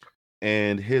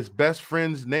 And his best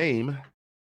friend's name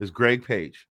is Greg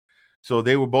Page. So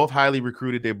they were both highly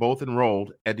recruited. They both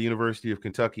enrolled at the University of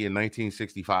Kentucky in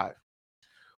 1965.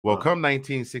 Well, come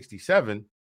 1967,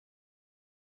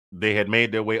 they had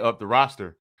made their way up the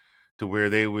roster to where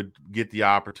they would get the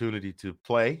opportunity to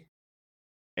play.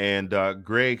 And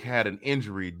Greg had an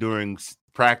injury during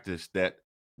practice that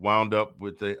wound up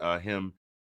with him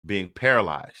being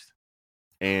paralyzed.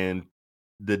 And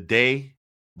the day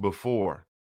before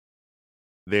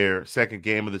their second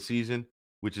game of the season,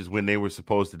 which is when they were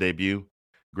supposed to debut,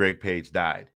 Greg Page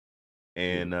died.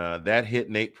 And that hit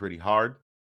Nate pretty hard.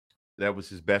 That was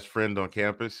his best friend on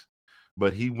campus.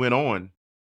 But he went on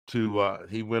to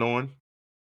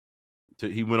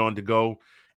go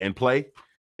and play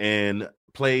in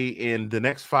the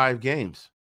next 5 games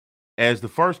as the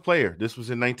first player. This was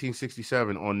in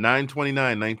 1967. On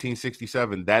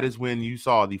 9/29/1967, that is when you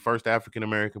saw the first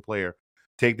African-American player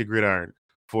take the gridiron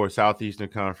for a Southeastern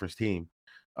Conference team.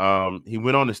 He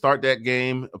went on to start that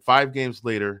game. 5 games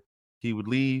later, he would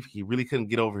leave. He really couldn't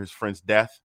get over his friend's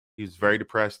death. He was very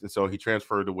depressed, and so he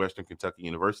transferred to Western Kentucky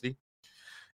University.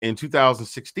 In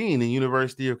 2016, the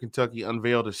University of Kentucky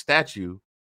unveiled a statue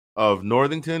of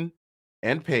Northington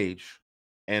and Page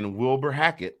and Wilbur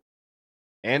Hackett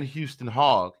and Houston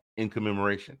Hogg in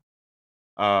commemoration.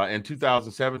 In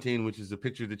 2017, which is the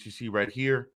picture that you see right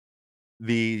here,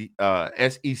 the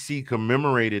SEC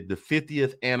commemorated the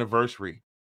 50th anniversary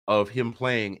of him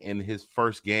playing in his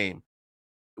first game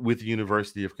with the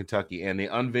University of Kentucky, and they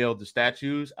unveiled the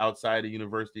statues outside the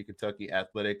University of Kentucky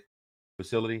athletic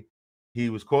facility. He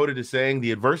was quoted as saying,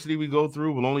 "The adversity we go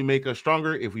through will only make us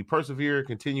stronger if we persevere and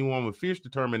continue on with fierce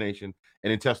determination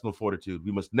and intestinal fortitude.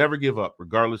 We must never give up,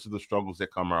 regardless of the struggles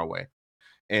that come our way."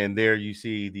 And there you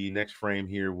see the next frame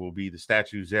here will be the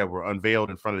statues that were unveiled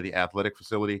in front of the athletic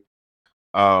facility.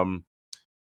 Point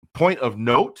of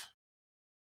note,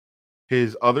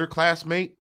 his other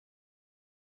classmate,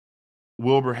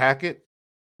 Wilbur Hackett,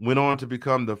 went on to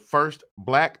become the first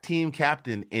black team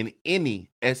captain in any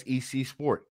SEC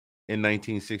sport in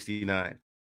 1969.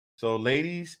 So,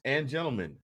 ladies and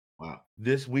gentlemen, wow,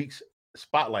 this week's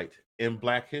spotlight in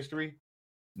Black history,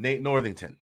 Nate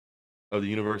Northington of the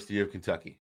University of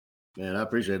Kentucky. Man, I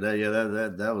appreciate that. Yeah,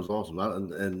 that was awesome.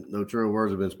 And no true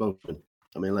words have been spoken.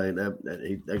 I mean, like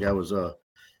that guy was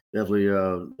definitely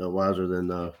wiser than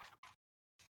a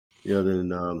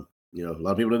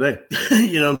lot of people today.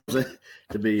 You know what I'm saying?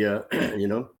 To be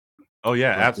Oh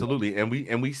yeah, absolutely. And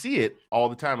we see it all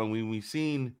the time. And we've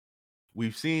seen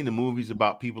the movies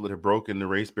about people that have broken the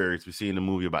race barriers. We've seen the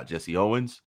movie about Jesse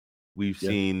Owens. We've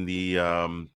seen the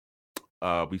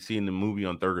movie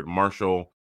on Thurgood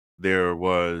Marshall. There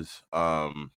was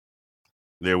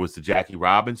the Jackie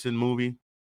Robinson movie.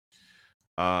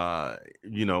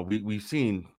 We've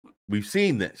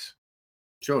seen this.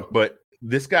 Sure. But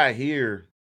this guy here,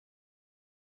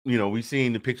 we've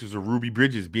seen the pictures of Ruby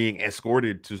Bridges being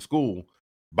escorted to school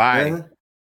by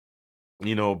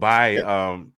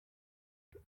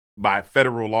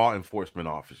federal law enforcement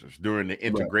officers during the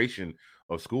integration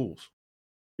of schools.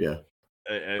 Yeah.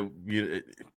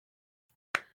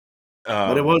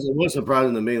 But it was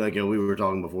surprising to me. Like we were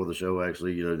talking before the show,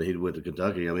 actually, that he went to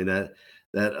Kentucky. I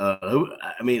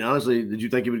mean honestly, did you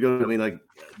think he would go? I mean, like,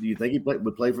 do you think he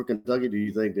would play for Kentucky? Do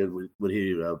you think that would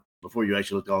he before you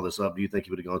actually looked all this up? Do you think he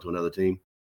would have gone to another team,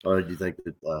 or do you think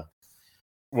that?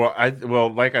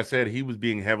 Well, like I said, he was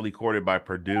being heavily courted by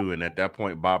Purdue, and at that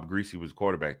point, Bob Greasy was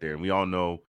quarterback there, and we all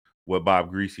know what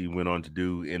Bob Greasy went on to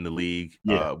do in the league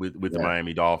with the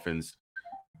Miami Dolphins.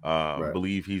 Right.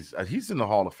 Believe he's in the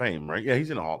Hall of Fame, right? Yeah,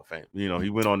 he's in the Hall of Fame. He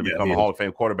went on to become a Hall of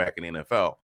Fame quarterback in the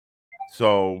NFL.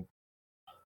 So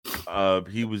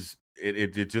he was.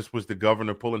 It just was the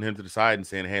governor pulling him to the side and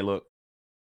saying, "Hey, look,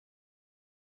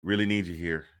 really need you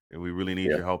here, and we really need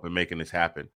your help in making this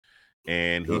happen."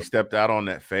 And he stepped out on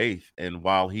that faith. And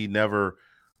while he never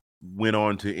went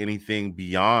on to anything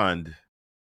beyond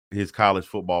his college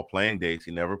football playing days,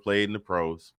 he never played in the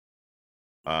pros.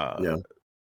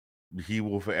 He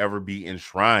will forever be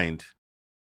enshrined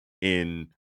in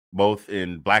both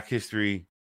in Black history,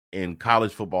 in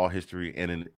college football history, and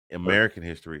in American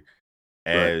history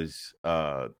as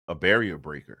a barrier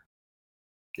breaker.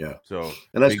 Yeah. So,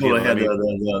 and that's cool. They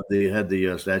had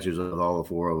the statues of all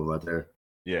 4 of them out there.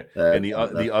 Yeah, and the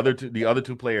other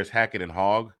two players, Hackett and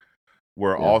Hogg,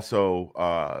 were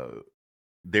also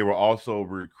they were also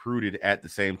recruited at the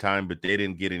same time, but they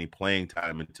didn't get any playing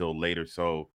time until later.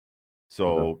 So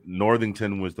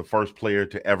Northington was the first player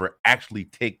to ever actually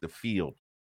take the field.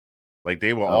 Like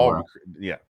they were all,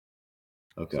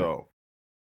 Okay. So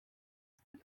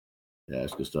yeah,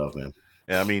 that's good stuff, man.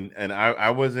 Yeah, I mean, and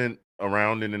I wasn't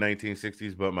around in the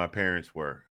 1960s, but my parents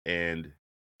were, and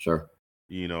sure.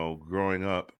 Growing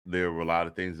up, there were a lot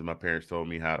of things that my parents told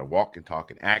me how to walk and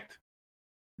talk and act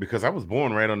because I was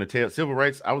born right on the tail. Civil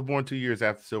rights. I was born 2 years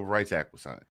after the Civil Rights Act was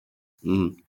signed.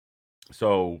 Mm-hmm.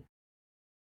 So,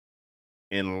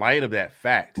 in light of that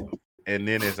fact, and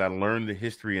then as I learned the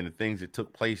history and the things that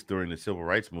took place during the Civil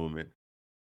Rights movement,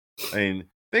 I mean,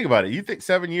 think about it. You think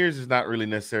 7 years is not really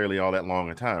necessarily all that long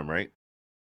a time, right?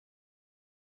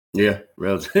 Yeah,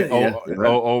 over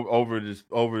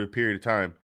the period of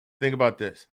time. Think about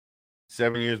this.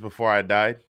 7 years before I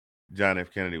died, John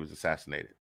F. Kennedy was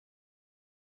assassinated.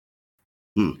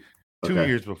 2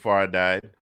 years before I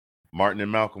died, Martin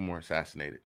and Malcolm were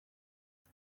assassinated.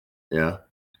 Yeah.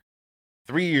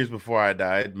 3 years before I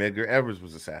died, Medgar Evers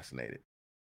was assassinated.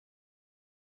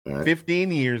 Right.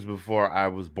 15 years before I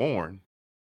was born.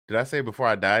 Did I say before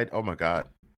I died? Oh my God.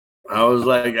 I was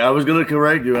going to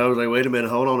correct you. I was like, wait a minute,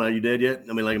 hold on. Are you dead yet?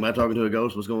 I mean, like, am I talking to a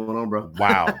ghost? What's going on, bro?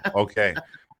 Wow. Okay.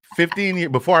 15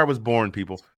 years before I was born,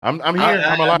 people. I'm here.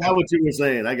 I'm alive. I got what you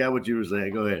were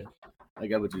saying. Go ahead. I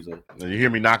got what you said. You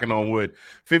hear me knocking on wood.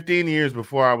 15 years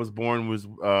before I was born was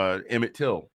Emmett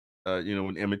Till.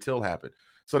 When Emmett Till happened.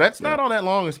 So that's not all that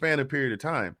long a span of period of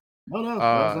time.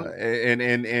 No. And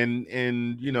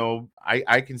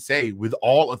I can say with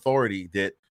all authority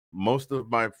that most of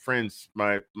my friends,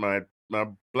 my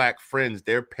black friends,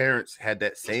 their parents had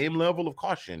that same level of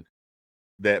caution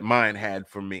that mine had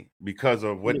for me because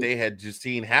of what they had just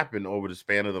seen happen over the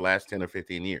span of the last 10 or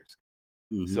 15 years.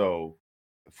 Mm-hmm. So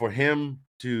for him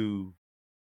to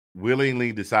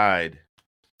willingly decide,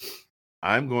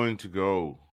 I'm going to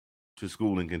go to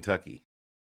school in Kentucky.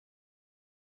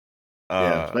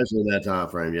 Especially in that time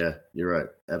frame. Yeah, you're right.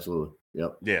 Absolutely.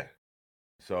 Yep. Yeah.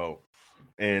 So,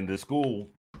 and the school,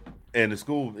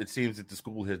 it seems that the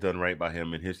school has done right by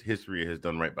him, and his history has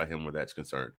done right by him where that's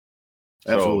concerned.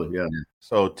 Absolutely. Yeah.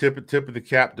 So tip of the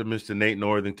cap to Mr. Nate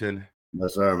Northington.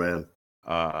 Yes, sir,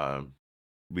 man.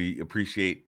 We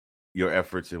appreciate your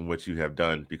efforts and what you have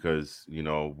done because,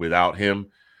 without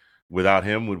him,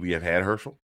 would we have had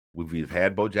Herschel? Would we have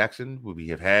had Bo Jackson? Would we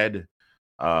have had,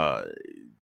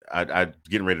 I'm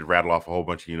getting ready to rattle off a whole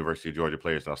bunch of University of Georgia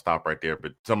players, and I'll stop right there.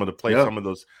 But some of the players,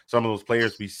 some of those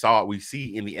players we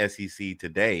see in the SEC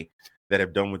today that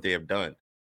have done what they have done.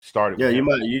 Started. Yeah,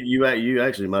 you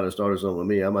actually might have started something with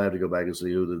me. I might have to go back and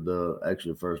see who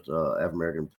the first African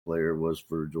American player was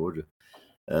for Georgia,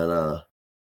 and I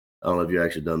don't know if you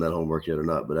actually done that homework yet or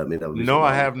not. But I mean, that would be no,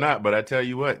 I have not. But I tell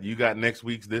you what, you got next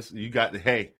week's this. You got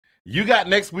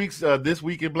next week's This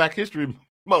Week in Black History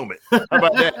moment. How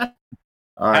about that?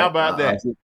 All right. How about that?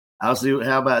 I'll see.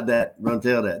 How about that? Run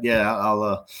tell that. Yeah,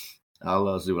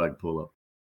 I'll see what I can pull up.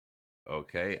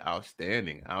 Okay,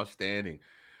 outstanding.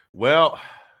 Well,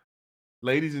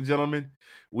 ladies and gentlemen,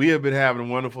 we have been having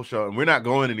a wonderful show, and we're not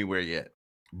going anywhere yet.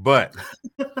 But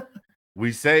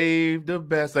we saved the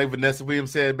best, like Vanessa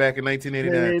Williams said back in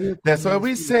 1989. That's why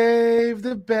we saved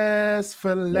the best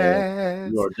for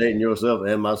last. You are dating yourself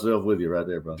and myself with you right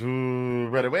there, bro.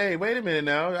 Brother, wait a minute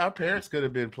now. Our parents could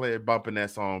have been bumping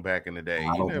that song back in the day.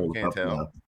 You never can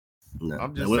tell. No.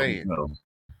 I'm just saying.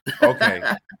 Okay.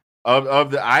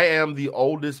 I am the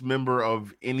oldest member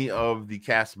of any of the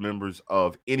cast members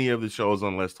of any of the shows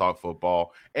on Let's Talk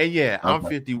Football. And yeah, I'm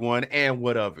 51 and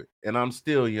what of it. And I'm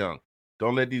still young.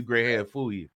 Don't let these gray hairs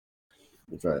fool you.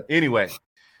 That's right. Anyway,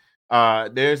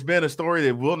 there's been a story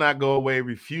that will not go away,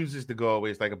 refuses to go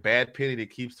away. It's like a bad penny that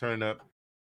keeps turning up.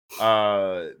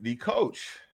 The coach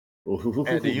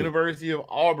at the University of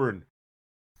Auburn,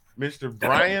 Mr.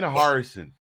 Brian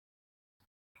Harsin.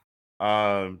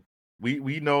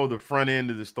 We know the front end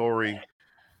of the story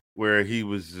where he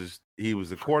was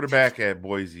a quarterback at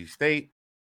Boise State,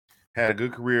 had a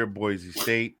good career at Boise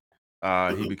State.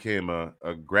 He became a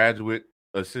graduate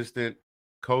assistant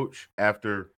coach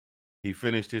after he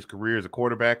finished his career as a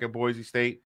quarterback at Boise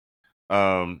State.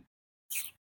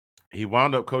 He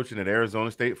wound up coaching at Arizona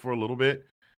State for a little bit.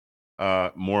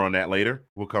 More on that later.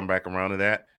 We'll come back around to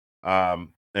that. And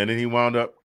then he wound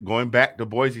up going back to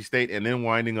Boise State and then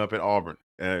winding up at Auburn.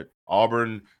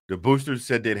 Auburn, the boosters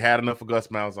said they'd had enough of Gus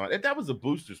Malzahn. And that was the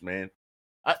boosters, man.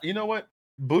 You know what?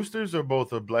 Boosters are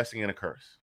both a blessing and a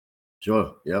curse.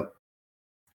 Sure. Yep.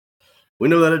 We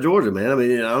know that at Georgia, man. I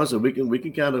mean, honestly, we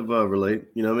can kind of relate.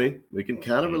 You know what I mean? We can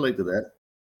kind of relate to that.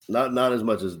 Not as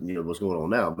much as what's going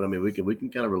on now, but I mean, we can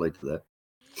kind of relate to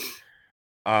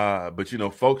that.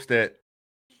 But folks that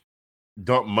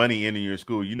dump money into your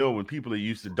school, when people are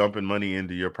used to dumping money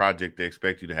into your project, they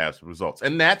expect you to have some results,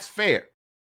 and that's fair.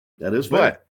 That is fair.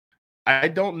 But I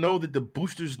don't know that the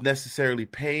boosters necessarily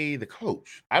pay the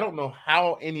coach. I don't know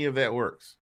how any of that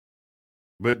works.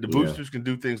 But the boosters can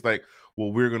do things like,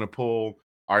 well, we're going to pull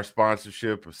our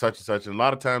sponsorship of such and such. And a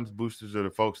lot of times boosters are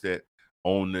the folks that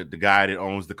own the guy that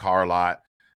owns the car lot,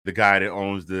 the guy that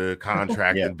owns the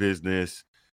contracting business,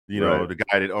 the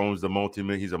guy that owns the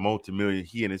multi-million. He's a multi-million.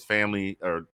 He and his family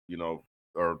are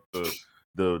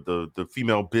the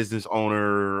female business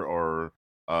owner or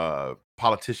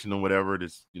politician or whatever.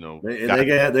 This, they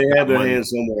have their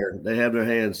hands somewhere. They have their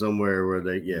hands somewhere where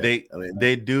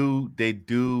they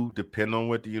do depend on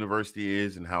what the university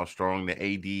is and how strong the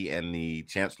AD and the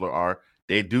chancellor are.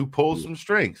 They do pull some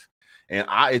strings, and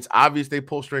it's obvious they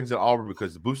pull strings at Auburn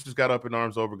because the boosters got up in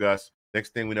arms over Gus.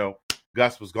 Next thing we know,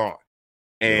 Gus was gone.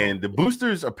 And the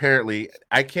boosters apparently,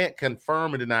 I can't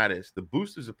confirm or deny this, the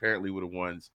boosters apparently were the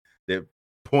ones that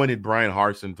pointed Brian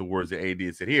Harsin towards the AD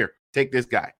and said, here, take this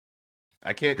guy.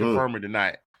 I can't confirm or deny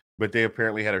it, but they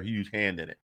apparently had a huge hand in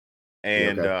it.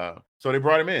 And so they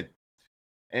brought him in.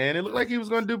 And it looked like he was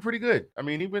going to do pretty good. I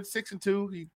mean, he went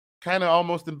 6-2. He kind of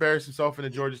almost embarrassed himself in the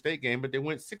Georgia State game, but they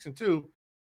went 6-2.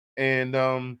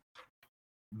 And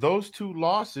those two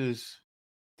losses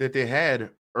that they had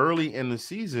early in the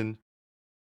season,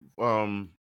 I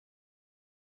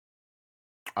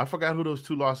forgot who those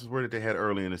two losses were that they had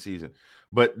early in the season,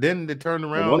 but then they turned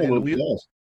around. One of them was us.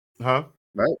 Huh?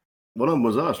 Right. One of them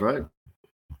was us, right?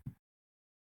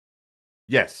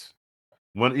 Yes.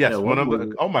 One of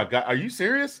them. Oh my God, are you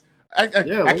serious? I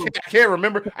can't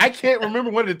remember. I can't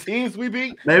remember one of the teams we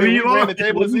beat. Maybe you ran the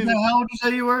table this season. How old you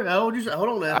say you were? How old you say? Hold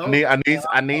on now. I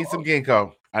need some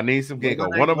ginkgo. I need some ginkgo.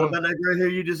 One of them. What about that gray hair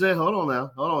you just said? Hold on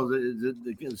now. Hold on. Is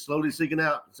it slowly seeking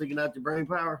out your brain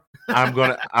power? I'm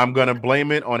gonna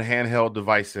blame it on handheld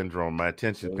device syndrome. My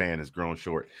attention span has grown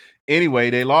short. Anyway,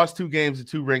 they lost 2 games to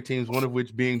 2 ranked teams, one of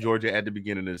which being Georgia at the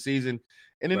beginning of the season,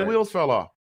 and then the wheels fell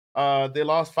off. They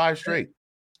lost 5 straight,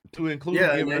 to include.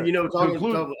 Yeah,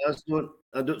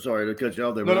 sorry to cut you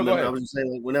off there. No, I was just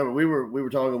saying, whenever we were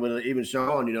talking with even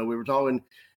Sean, we were talking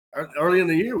early in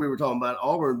the year. We were talking about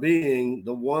Auburn being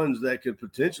the ones that could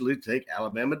potentially take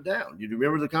Alabama down. You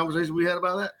remember the conversation we had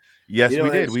about that? Yes, we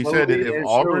did. We said that if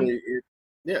Auburn,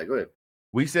 go ahead.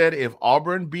 We said if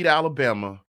Auburn beat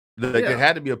Alabama, there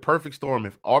had to be a perfect storm.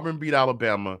 If Auburn beat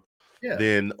Alabama,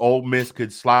 then Ole Miss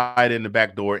could slide in the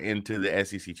back door into the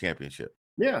SEC championship.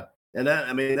 Yeah. And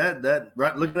that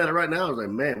right, looking at it right now, I was like,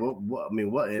 man,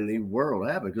 what in the world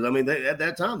happened? Because at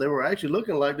that time they were actually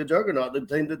looking like the juggernaut, the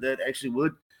team that actually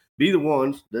would be the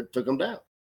ones that took them down.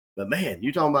 But man,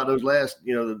 you talking about those last,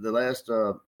 the last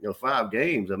 5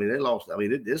 games? They lost.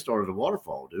 It started a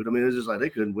waterfall, dude. It's just like they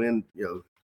couldn't win,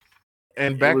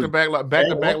 And back to back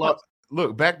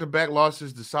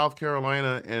losses to South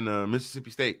Carolina and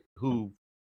Mississippi State, who.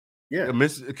 Yeah,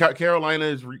 Carolina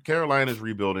is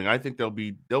rebuilding. I think they'll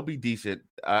be decent.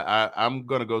 I'm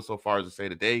going to go so far as to say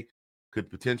that they could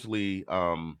potentially.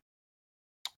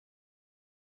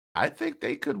 I think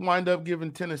they could wind up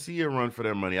giving Tennessee a run for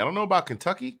their money. I don't know about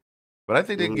Kentucky, but I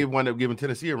think they could wind up giving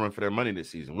Tennessee a run for their money this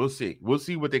season. We'll see. We'll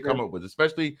see what they come up with.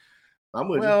 Especially,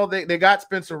 they got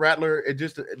Spencer Rattler. It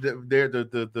just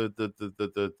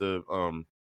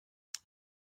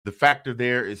the factor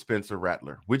there is Spencer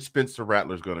Rattler. Which Spencer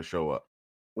Rattler is going to show up?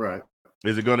 Right.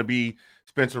 Is it going to be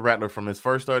Spencer Rattler from his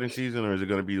first starting season, or is it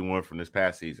going to be the one from this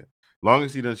past season? Long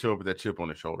as he doesn't show up with that chip on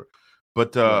his shoulder.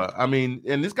 But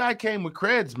and this guy came with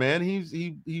creds, man.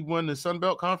 He won the Sun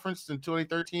Belt Conference in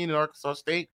 2013 at Arkansas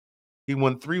State. He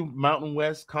won 3 Mountain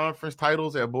West Conference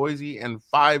titles at Boise and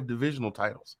 5 divisional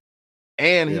titles.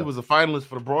 And he was a finalist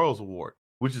for the Broyles Award,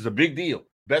 which is a big deal.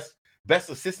 Best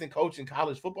assistant coach in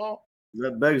college football.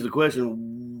 That begs the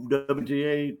question: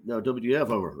 WTF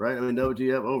over, right?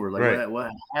 WTF over. Like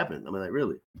what happened?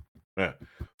 Really? Yeah.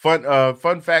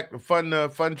 Fun fact,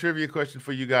 fun trivia question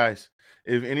for you guys.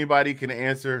 If anybody can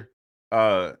answer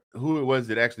who it was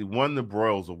that actually won the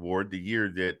Broyles Award the year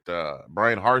that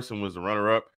Brian Harsin was the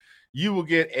runner-up, you will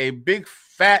get a big,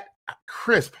 fat,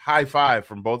 crisp high five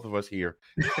from both of us here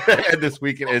this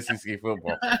week in SEC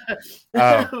football.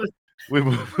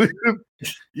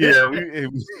 You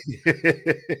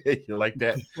like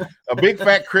that? A big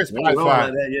fat crisp high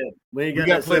five. We ain't got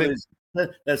that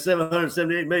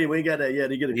 778 million. We ain't got that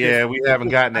yet. We haven't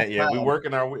gotten that yet. We're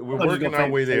working our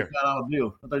way there. $5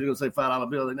 bill. I thought you were gonna say $5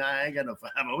 bill. Nah, I ain't got no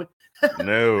 5 on it.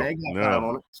 No, I ain't got 5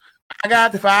 on it. I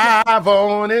got 5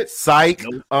 on it. Psych.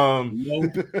 Nope.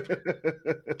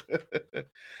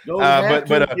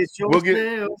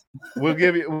 We'll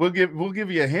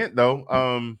give you a hint though.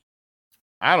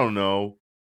 I don't know.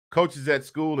 Coaches at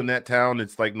school in that town,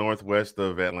 it's like northwest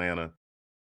of Atlanta.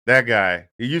 That guy,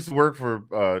 he used to work for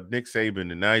Nick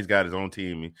Saban, and now he's got his own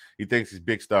team. He thinks he's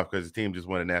big stuff because his team just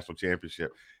won a national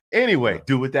championship. Anyway,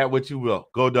 do with that what you will.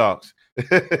 Go Dogs.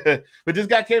 But this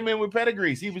guy came in with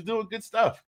pedigrees. He was doing good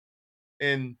stuff.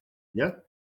 And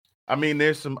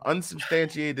there's some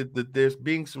unsubstantiated, there's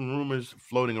being some rumors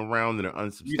floating around that are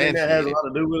unsubstantiated. You think that has a lot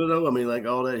to do with it, though? Like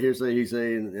all that hearsay, he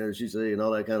say, and she say, and all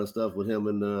that kind of stuff with him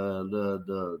and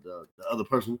the other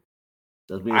person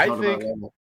that's being talked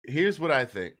about. Here's what I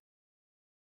think.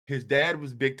 His dad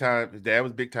was big time. His dad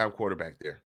was big time quarterback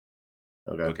there.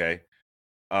 Okay.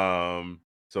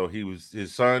 So he was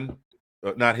his son,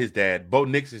 not his dad. Bo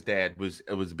Nix's dad was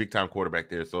a big time quarterback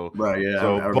there. So Right, yeah.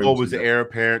 So Bo was the heir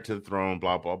apparent to the throne.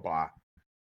 Blah blah blah.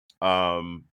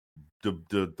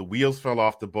 The wheels fell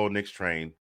off the Bo Nix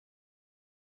train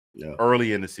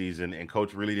early in the season, and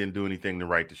coach really didn't do anything to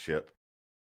right the ship.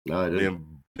 No, I didn't.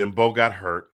 Then Bo got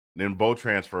hurt. Then Bo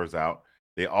transfers out.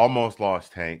 They almost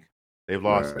lost Tank. They've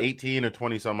lost 18 or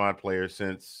 20 some odd players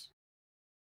since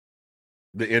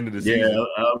the end of the season.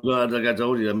 Yeah, like I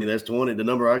told you, I mean, that's 20. The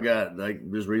number I got, like,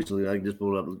 just recently, I just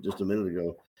pulled up just a minute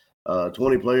ago.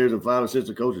 20 players and 5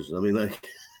 assistant coaches. I mean, like,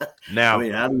 now, I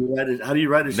mean, how do you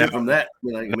write this shit from that?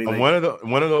 One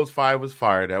of those 5 was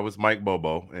fired. That was Mike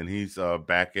Bobo, and he's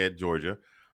back at Georgia.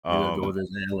 Go with this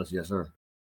analyst, yes, sir.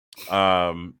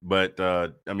 But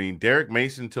I mean, Derek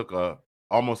Mason took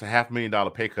almost a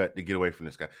 $500,000 pay cut to get away from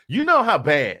this guy. You know how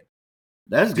bad.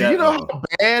 Do you know how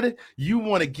bad you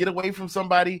want to get away from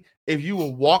somebody if you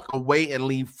will walk away and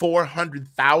leave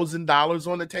 $400,000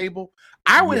 on the table?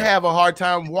 I would have a hard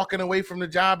time walking away from the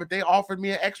job if they offered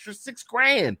me an extra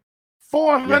 $6,000.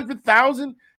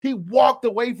 $400,000. He walked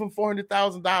away from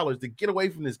 $400,000 to get away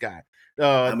from this guy.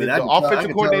 I mean, the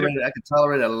offensive coordinator. I could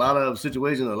tolerate a lot of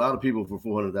situations, a lot of people for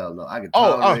 $400,000. I could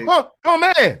tolerate. Oh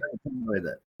man, I can tolerate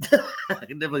that. I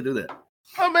can definitely do that.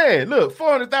 Oh man, look,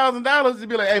 $400,000 to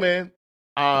be like, hey man,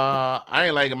 I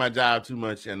ain't liking my job too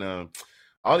much, and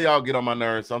all y'all get on my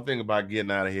nerves. So I'm thinking about getting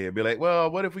out of here. Be like,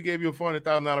 well, what if we gave you a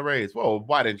 $400,000 raise? Well,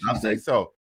 why didn't you say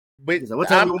so? But what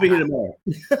time will be here tomorrow?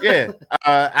 Yeah,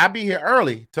 I'll be here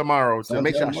early tomorrow to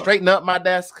make sure I straighten up my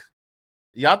desk.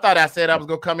 Y'all thought I said I was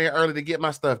gonna come here early to get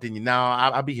my stuff, didn't you? No,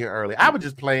 I'll be here early. I was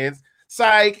just playing.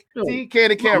 Psych. See,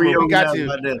 Candy Camera, we got you.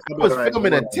 I was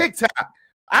filming a TikTok.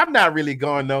 I'm not really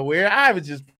going nowhere. I was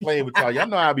just playing with y'all. Y'all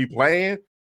know I'll be playing.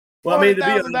 Well, I mean, to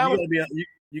be honest,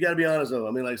 you got to be honest though.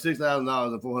 I mean, like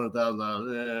 $6,000 and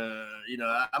 $400,000. You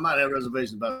know, I might have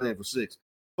reservations about paying for $600.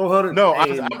 $400. No,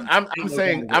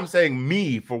 I'm saying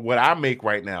me for what I make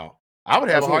right now. I would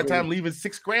have a hard time leaving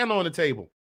 $6,000 on the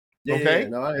table. Yeah, okay,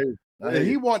 no, I hear you.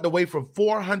 He walked away from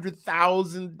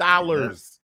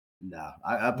 $400,000. No,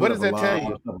 I put what does that tell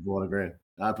you? $400,000.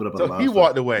 I put up. So he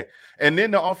walked away, and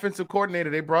then the offensive coordinator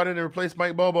they brought in to replace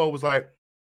Mike Bobo was like,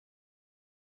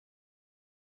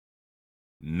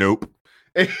 "Nope,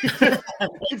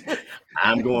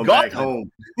 I'm going back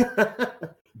home."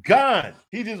 Gone.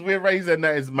 He just went right. He said,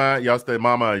 "No, it's mine. Y'all stay,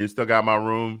 Mama. You still got my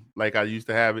room like I used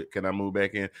to have it. Can I move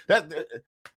back in?"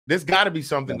 There's got to be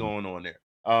something going on there.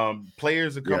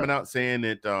 Players are coming out saying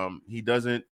that he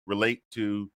doesn't relate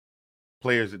to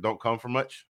players that don't come from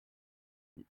much.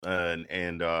 Hold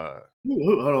on,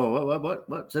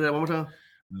 what? Say that one more time.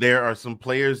 There are some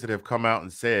players that have come out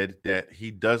and said that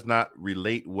he does not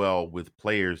relate well with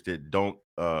players that don't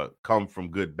come from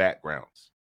good backgrounds.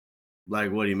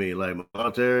 Like, what do you mean? Like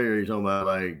monetary, or are you talking about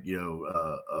like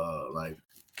like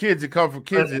kids that come from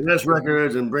kids that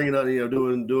records and bringing up,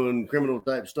 doing criminal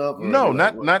type stuff? No,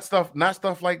 not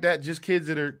stuff like that. Just kids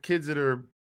that are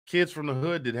kids from the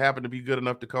hood that happen to be good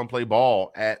enough to come play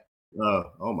ball at.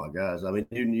 Oh my gosh! I mean,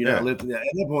 you're not lifting at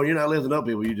that point. You're not lifting up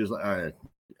people. You just like, all right.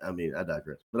 I mean, I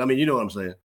digress, but I mean, you know what I'm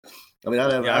saying. I mean, I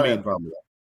have a problem with that.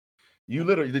 You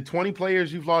literally, the 20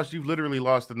 players you've lost, you've literally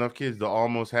lost enough kids to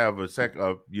almost have your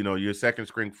second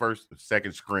string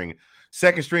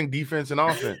defense and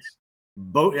offense. I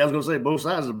was gonna say both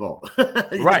sides of the ball.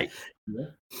 Right. Yeah.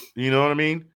 You know what I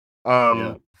mean?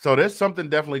 So there's something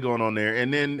definitely going on there.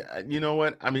 And then you know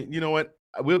what?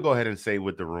 We'll go ahead and say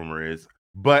what the rumor is,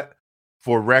 but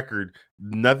for record,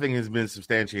 nothing has been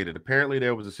substantiated. Apparently,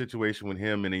 there was a situation with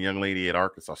him and a young lady at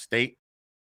Arkansas State,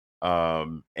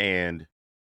 and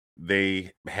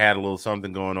they had a little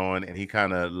something going on, and he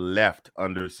kind of left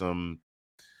under some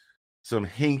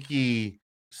hinky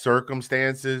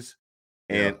circumstances,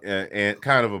 and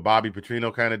kind of a Bobby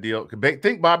Petrino kind of deal.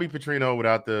 Think Bobby Petrino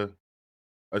without the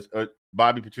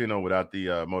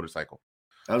motorcycle.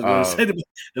 I was going to say, at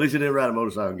least he didn't ride a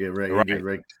motorcycle and get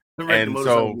wrecked. Right.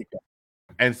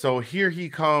 And so here he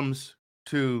comes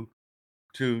to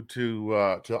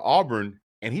Auburn,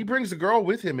 and he brings the girl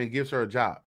with him and gives her a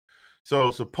job.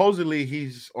 So supposedly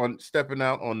he's stepping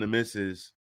out on the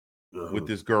missus with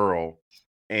this girl,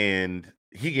 and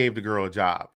he gave the girl a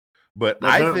job. But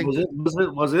I think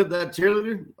was it that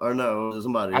cheerleader or no? Was it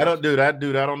somebody else? I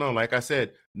don't know. Like I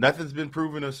said, nothing's been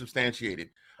proven or substantiated.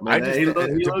 He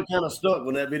looked kind of stuck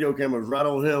when that video camera was right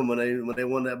on him when they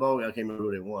won that ball. I can't remember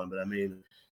who they won, but I mean,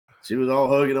 she was all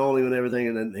hugging on him and everything,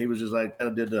 and then he was just like kind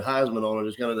of did the Heisman on her,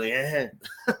 just kind of like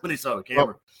when he saw the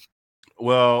camera.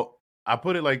 Well, I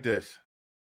put it like this: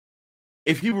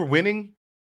 if you were winning,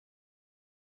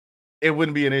 it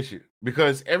wouldn't be an issue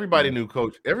because everybody knew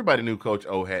Coach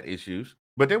O had issues,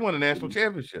 but they won a national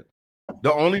championship.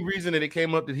 The only reason that it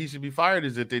came up that he should be fired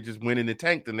is that they just went in the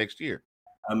tank the next year.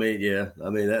 I mean, yeah. I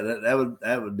mean,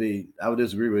 that would be. I would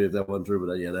disagree with you if that wasn't true,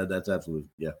 but yeah, that's absolutely.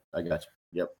 Yeah, I got you.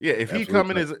 Yep. Yeah, if he'd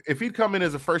come in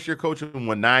as a first year coach and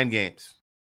won 9 games,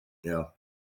 yeah,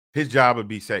 his job would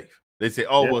be safe. They say,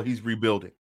 oh well, he's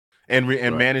rebuilding, and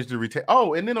managed to retain.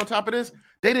 Oh, and then on top of this,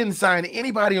 they didn't sign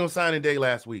anybody on signing day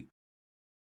last week.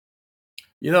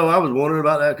 You know, I was wondering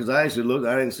about that because I actually looked.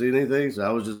 I didn't see anything, so I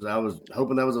was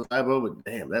hoping that was a typo. But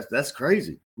damn, that's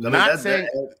crazy.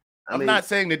 I'm not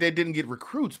saying that they didn't get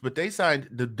recruits, but they signed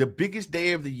the biggest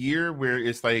day of the year where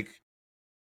it's like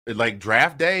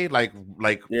draft day, the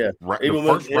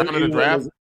first round of the draft.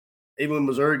 Even when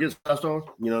Missouri gets 5-star,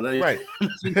 right.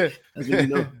 That's what you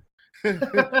know.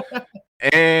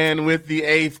 And with the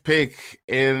 8th pick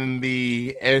in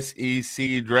the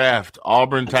SEC draft,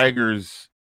 Auburn Tigers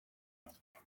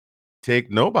take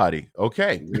nobody.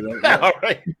 Okay. All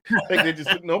right. They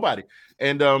just took nobody.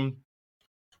 And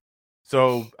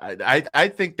so I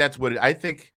think that's what I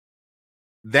think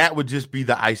that would just be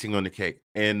the icing on the cake.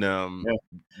 And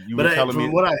you were telling me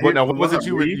what was it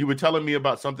you were telling me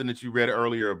about something that you read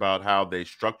earlier about how they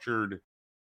structured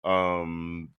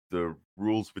the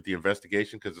rules with the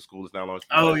investigation because the school is now launched.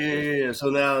 Oh yeah. So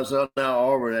now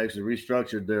Auburn actually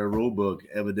restructured their rule book,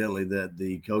 evidently that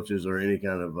the coaches or any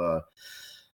kind of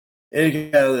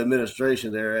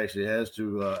administration there actually has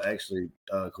to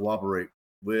cooperate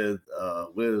with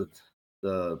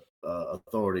the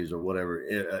authorities or whatever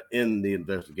in the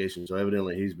investigation. So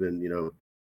evidently he's been, like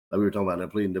we were talking about,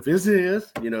 pleading the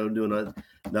fifth, doing that,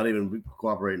 not even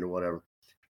cooperating or whatever.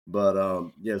 But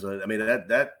so I mean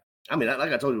that. I mean,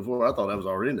 like I told you before, I thought that was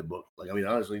already in the book. Like, I mean,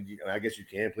 honestly, I guess you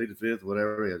can plead the fifth,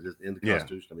 whatever. It's just in the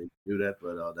Constitution. I mean, do that,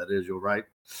 but that is your right.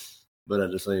 But at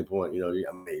the same point, I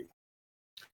mean,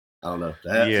 I don't know.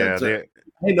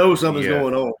 They know something's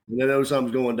going on. They know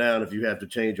something's going down if you have to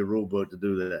change your rule book to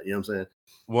do that. You know what I'm saying?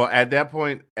 Well, at that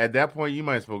point, you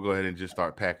might as well go ahead and just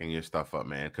start packing your stuff up,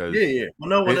 man. Because it's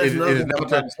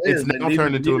now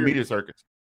turned into a media circus.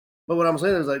 But what I'm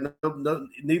saying is, like, no,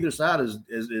 neither side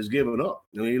is giving up.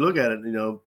 When you look at it,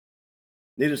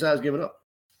 neither side is giving up.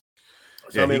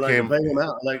 So I mean, pay him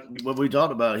out, like what we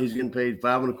talked about. He's getting paid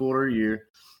 $5.25 a year,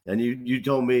 and you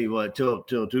told me what till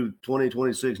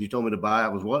 2026. You told me to buy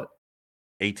it was what?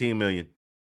 $18 million.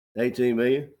 $18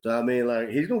 million. So I mean, like,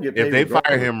 he's gonna get paid. If they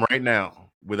fire him right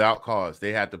now without cause,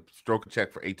 they have to stroke a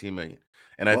check for $18 million.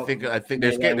 And I think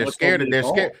they're scared.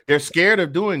 They're scared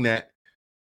of doing that.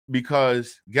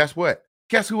 Because guess what?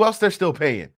 Guess who else they're still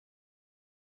paying?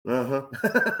 Yeah.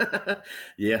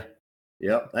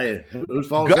 Yep. Hey, whose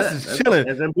fault Gus is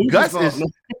chilling.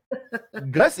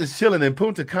 Gus is chilling in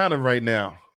Punta Cana right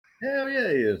now. Hell yeah,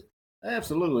 he is.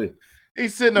 Absolutely.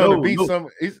 He's sitting on the beach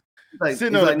somewhere. He's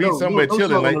sitting on the beach somewhere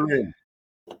chilling.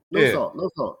 No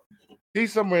salt.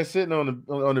 He's somewhere sitting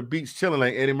on the beach chilling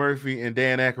like Eddie Murphy and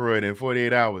Dan Aykroyd in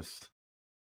 48 Hours.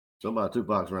 Somebody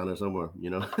Tupac's around there somewhere,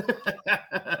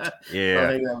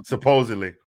 Yeah,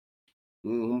 supposedly.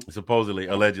 Mm-hmm. Supposedly,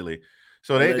 allegedly.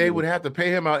 So they would have to pay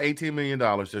him out $18 million.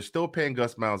 They're still paying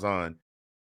Gus Malzahn.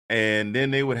 And then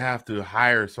they would have to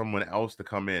hire someone else to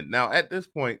come in. Now, at this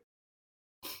point,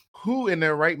 who in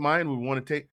their right mind would want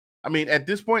to take? I mean, at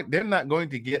this point, they're not going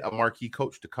to get a marquee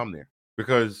coach to come there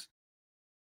because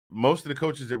most of the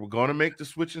coaches that were going to make the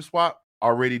switch and swap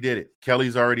already did it.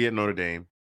 Kelly's already at Notre Dame.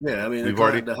 Yeah, I mean,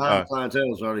 the high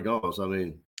clientele is already gone. So I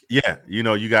mean, yeah,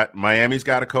 you got Miami's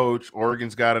got a coach, Oregon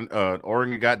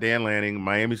got Dan Lanning,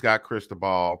 Miami's got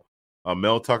Cristobal,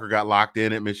 Mel Tucker got locked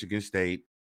in at Michigan State,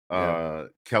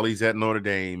 Kelly's at Notre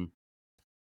Dame,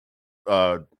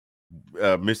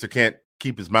 Mr. Can't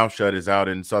keep his mouth shut is out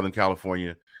in Southern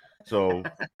California, so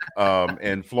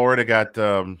and Florida got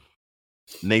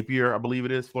Napier, I believe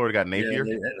it is. Florida got Napier.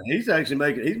 Yeah, he's actually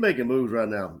making moves right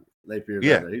now. Napier,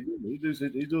 yeah, he's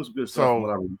doing some good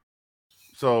stuff.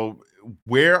 So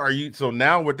where are you? So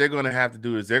now what they're going to have to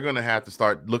do is they're going to have to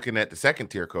start looking at the second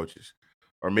tier coaches,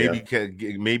 or maybe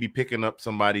maybe picking up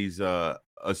somebody's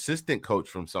assistant coach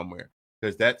from somewhere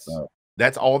because that's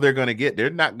all they're going to get. They're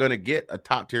not going to get a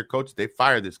top tier coach. They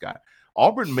fire this guy.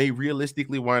 Auburn may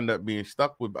realistically wind up being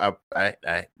stuck with Brian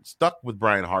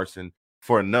Harsin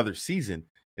for another season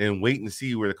and waiting to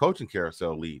see where the coaching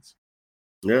carousel leads.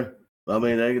 Yeah. I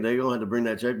mean, they're gonna have to bring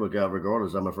that checkbook out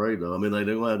regardless. I'm afraid, though. I mean, they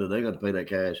got to pay that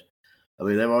cash. I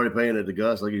mean, they're already paying it to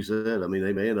Gus, like you said. I mean,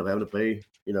 they may end up having to pay.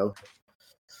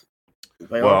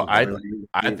 Well,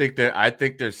 I think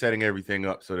they're setting everything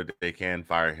up so that they can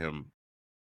fire him.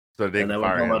 So they can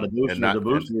fire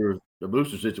him.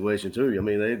 booster situation too. I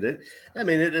mean,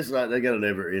 it's like they got a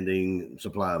never-ending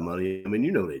supply of money. I mean,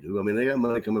 you know they do. I mean, they got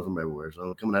money coming from everywhere,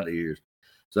 so coming out the ears.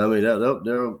 So I mean,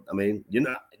 they'll. I mean, you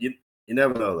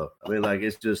never know though. I mean, like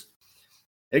it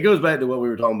goes back to what we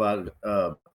were talking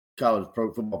about. College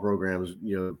football programs,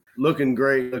 looking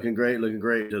great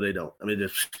until they don't. I mean,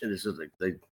 it's just like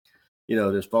they,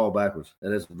 just fall backwards,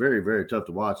 and it's very, very tough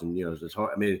to watch. And it's just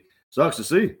hard. I mean, it sucks to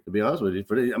see, to be honest with you.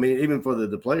 Even for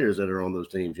the players that are on those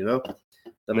teams,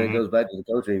 I mean, It goes back to the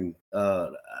coaching.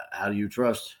 How do you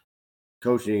trust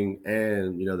coaching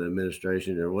and the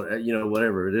administration or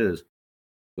whatever it is?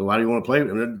 So why do you want to play?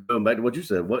 And then going back to what you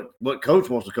said, what coach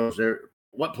wants to coach there?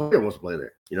 What player wants to play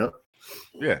there?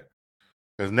 Yeah.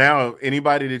 Because now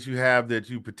anybody that you have that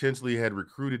you potentially had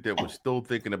recruited that was still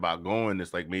thinking about going,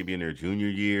 it's like maybe in their junior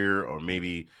year or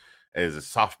maybe as a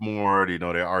sophomore,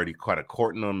 they're already kind of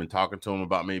courting them and talking to them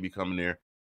about maybe coming there.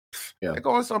 Yeah, they're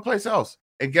going someplace else.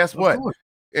 And guess what?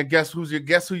 And guess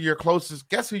who your closest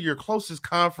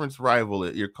conference rival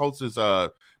is, your closest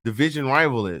division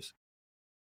rival is.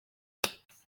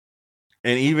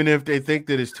 And even if they think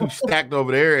that it's too stacked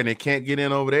over there and they can't get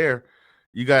in over there,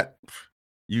 you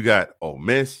got Ole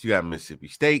Miss, you got Mississippi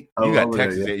State, you got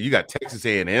Texas, you got Texas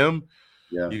A&M,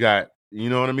 you got, you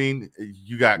know what I mean?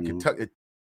 You got Kentucky,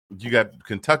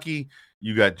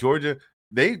 you got Georgia.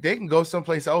 They can go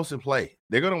someplace else and play.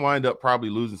 They're going to wind up probably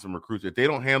losing some recruits. If they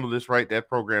don't handle this right, that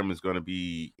program is going to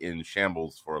be in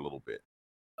shambles for a little bit.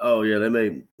 Oh, yeah, they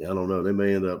may – I don't know. They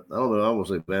may end up – I don't know. I won't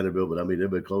say Vanderbilt, but, I mean, they've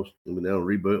been close. I mean, they're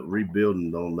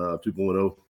rebuilding on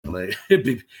 2.0. I mean,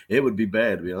 it would be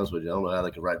bad, to be honest with you. I don't know how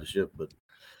they can right the ship, but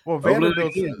 – Well,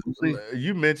 Vanderbilt,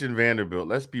 you mentioned Vanderbilt.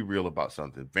 Let's be real about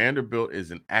something. Vanderbilt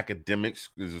is an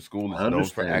is a school that's known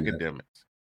for academics.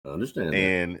 I understand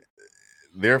and that.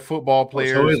 Their football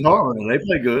players. So is Harvard, and they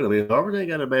play good. I mean, Harvard ain't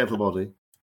got a bad football team.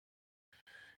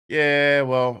 Yeah,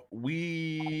 well,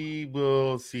 we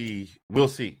will see. We'll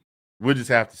see. We'll just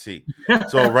have to see.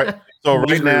 So right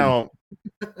now,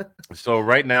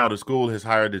 the school has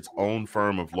hired its own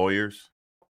firm of lawyers,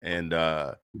 and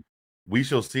we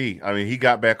shall see. I mean, he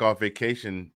got back off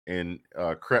vacation and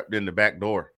crept in the back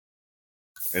door,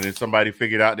 and then somebody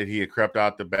figured out that he had crept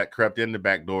in the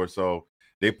back door. So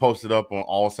they posted up on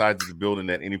all sides of the building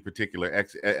at any particular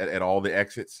exit, at all the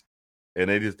exits, and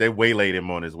they waylaid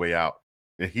him on his way out.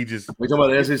 And he just – We talking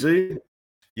about the SEC?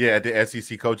 Yeah, at the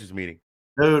SEC coaches meeting.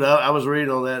 Dude, I was reading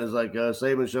on that. It's like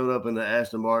Saban showed up in the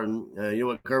Aston Martin. You know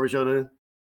what Kirby showed in?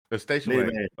 A station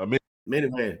wagon.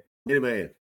 Minivan.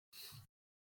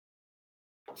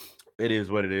 It is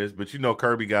what it is, but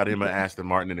Kirby got him an Aston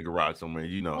Martin in the garage somewhere.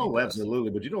 Oh,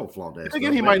 absolutely, but you don't flaunt that.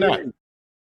 Again, he might not.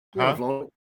 Flaunt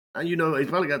it. And he's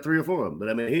probably got 3 or 4 of them, but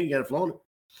I mean, he ain't got to flaunt it.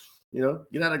 Get out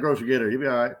of the grocery getter. You'll be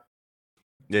all right.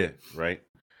 Yeah, right.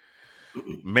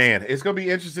 Man, it's gonna be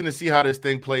interesting to see how this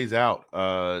thing plays out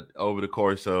over the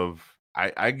course of.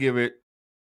 I give it.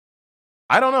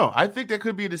 I don't know. I think there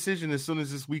could be a decision as soon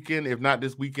as this weekend, if not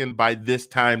this weekend, by this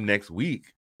time next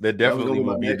week. There definitely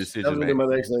will be a decision. That was gonna be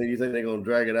my next thing. You think they're gonna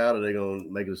drag it out, or they're gonna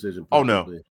make a decision? Oh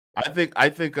no, I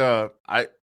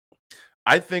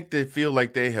think they feel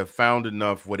like they have found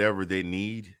enough whatever they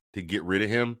need to get rid of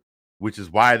him, which is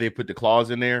why they put the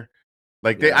clause in there.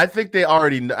 Like I think they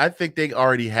already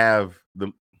have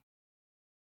the.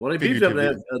 Well, they beefed up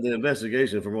the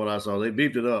investigation. From what I saw, they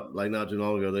beefed it up like not too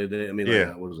long ago.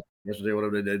 What was it, yesterday?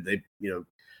 Whatever they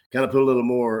kind of put a little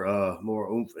more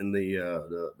oomph in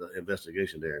the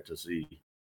investigation there to see.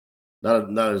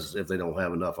 Not as if they don't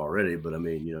have enough already, but I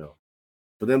mean,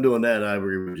 for them doing that, I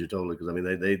agree with you totally, because I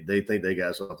mean they think they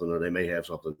got something, or they may have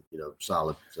something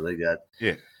solid. So they got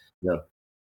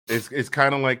It's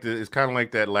kind of like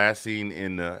that last scene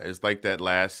in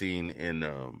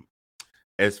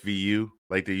SVU,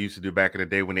 like they used to do back in the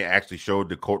day when they actually showed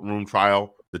the courtroom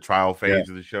trial, the trial phase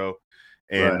of the show,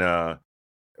 and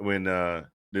when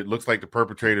it looks like the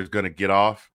perpetrator is going to get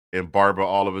off, and Barbara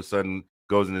all of a sudden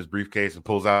goes in his briefcase and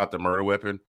pulls out the murder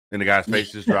weapon, and the guy's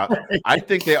face just dropped. I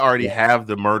think they already have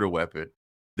the murder weapon.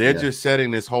 They're just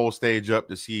setting this whole stage up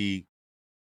to see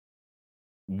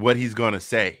what he's going to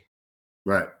say.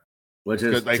 Right. Which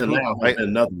is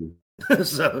nothing.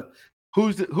 So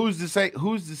who's to say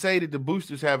that the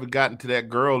boosters haven't gotten to that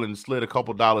girl and slid a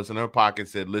couple dollars in her pocket and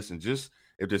said, listen, just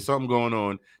if there's something going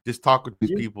on, just talk with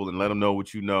these people and let them know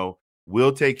what you know.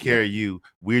 We'll take care of you.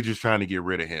 We're just trying to get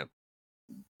rid of him.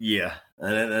 Yeah. I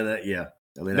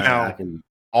mean, now,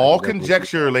 all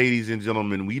conjecture, ladies and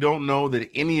gentlemen. We don't know that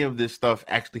any of this stuff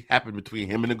actually happened between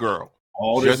him and the girl.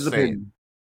 All this is opinion.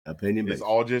 Opinion It's based.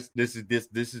 all just this is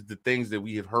the things that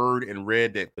we have heard and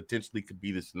read that potentially could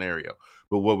be the scenario.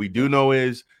 But what we do know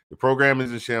is the program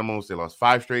is in shambles. They lost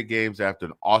 5 straight games after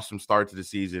an awesome start to the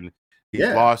season. He's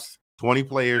lost 20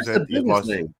 players. He's lost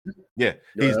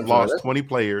 20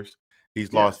 players.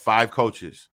 He's lost 5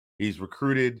 coaches. He's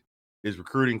recruited. His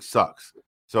recruiting sucks.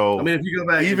 So I mean, if you go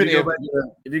back,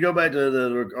 if you go back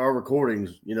to our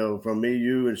recordings, from me,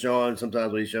 you, and Sean,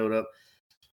 sometimes when he showed up,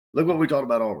 look what we talked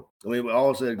about Auburn. I mean, we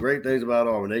all said great things about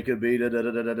Auburn. They could be boom,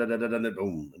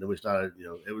 and then we started.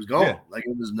 It was gone. Yeah. Like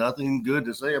it was nothing good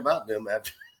to say about them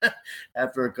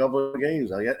after a couple of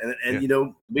games. I guess,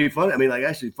 and be funny. I mean, like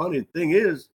actually, funny thing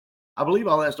is, I believe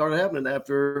all that started happening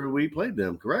after we played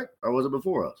them. Correct, or was it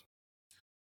before us?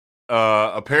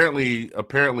 Apparently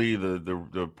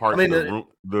the part. I mean, you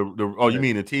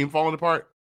mean the team falling apart?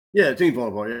 Yeah, the team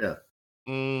falling apart.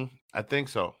 Yeah. I think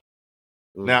so.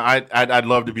 Now, I'd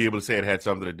love to be able to say it had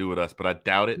something to do with us, but I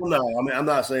doubt it. Well, no, I mean, I'm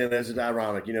not saying this is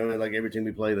ironic. Like every team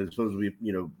we play, that's supposed to be,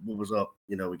 what was up?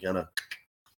 We kind of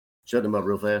shut them up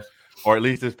real fast. Or at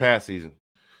least this past season.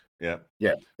 Yeah.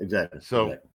 Yeah, exactly.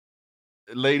 So,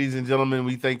 ladies and gentlemen,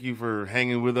 we thank you for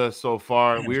hanging with us so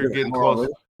far. We're getting close.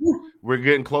 We're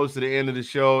getting close to the end of the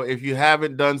show. If you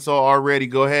haven't done so already,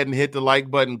 go ahead and hit the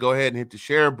like button. Go ahead and hit the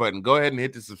share button. Go ahead and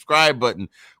hit the subscribe button.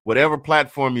 Whatever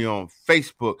platform you're on,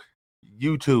 Facebook,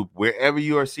 YouTube, wherever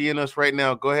you are seeing us right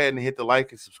now, go ahead and hit the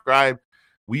like and subscribe.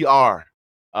 We are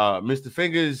Mr.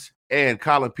 Fingers and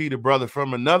Colin Peter, brother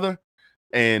from another,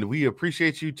 and we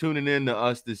appreciate you tuning in to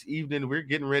us this evening. We're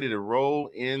getting ready to roll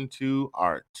into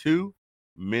our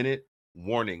 2-minute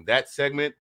warning. That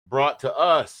segment brought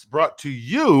to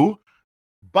you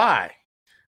by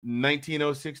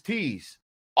 1906 Tees.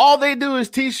 All they do is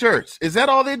t-shirts. Is that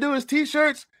all they do is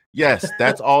t-shirts? Yes,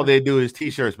 that's all they do is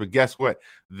t-shirts. But guess what?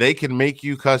 They can make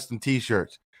you custom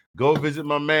t-shirts. Go visit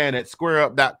my man at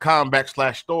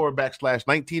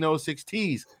squareup.com/store/1906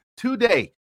 Tees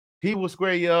today. He will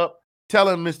square you up. Tell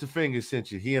him Mr. Fingers sent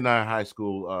you. He and I are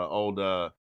old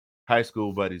high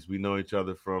school buddies. We know each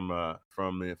other from the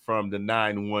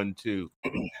 912.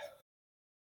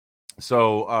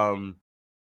 So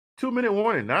 2-minute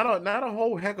warning. Not a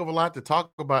whole heck of a lot to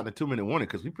talk about in a 2-minute warning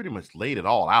because we pretty much laid it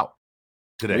all out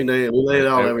today. We lay it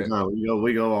out every time.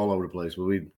 We go all over the place, but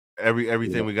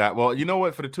everything we got. Well, you know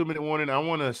what? For the 2-minute warning, I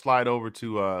want to slide over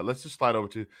to let's just slide over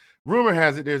to rumor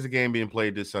has it there's a game being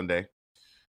played this Sunday.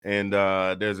 And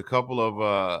there's a couple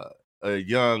of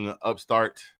young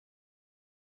upstart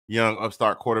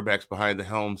quarterbacks behind the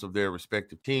helms of their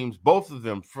respective teams. Both of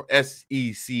them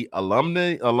SEC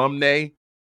alumni,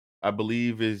 I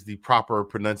believe is the proper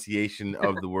pronunciation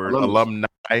of the word. alumni,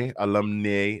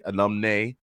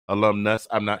 alumnus.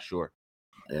 I'm not sure.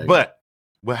 Yeah, but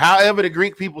however the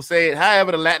Greek people say it,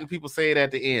 however the Latin people say it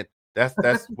at the end,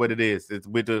 that's what it is. It's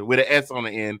with an S on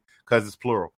the end because it's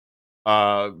plural.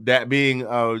 That being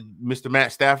Mr.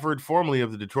 Matt Stafford, formerly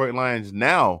of the Detroit Lions,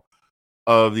 now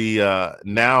of the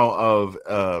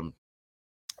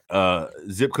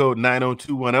zip code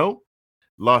 90210,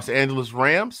 Los Angeles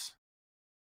Rams,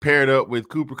 paired up with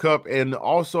Cooper Kupp and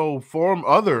also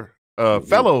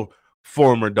fellow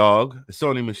former dog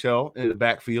Sony Michel in the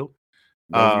backfield.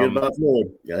 Don't forget about Floyd.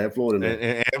 Yeah, have Floyd in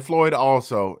there. And Floyd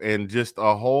also, and just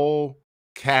a whole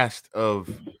cast of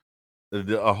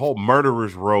a whole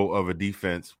murderer's row of a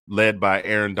defense led by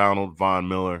Aaron Donald, Von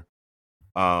Miller.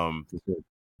 And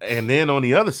then on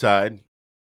the other side,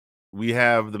 we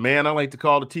have the man I like to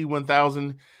call the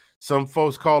T1000. Some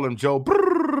folks call him Joe.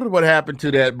 What happened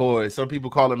to that boy? Some people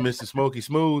call him Mr. Smokey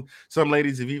Smooth. Some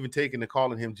ladies have even taken to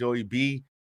calling him Joey B.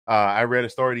 I read a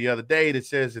story the other day that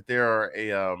says that there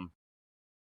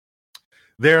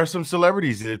are some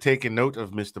celebrities that have taken note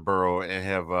of Mr. Burrow and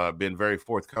have been very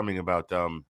forthcoming about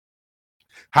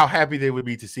how happy they would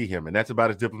be to see him. And that's about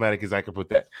as diplomatic as I can put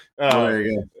that. There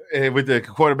you go. And with the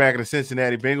quarterback of the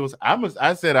Cincinnati Bengals,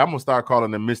 I said I'm going to start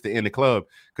calling him Mr. in the club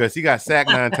because he got sacked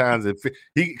 9 times.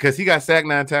 He got sacked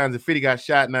 9 times and 50 got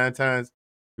shot 9 times.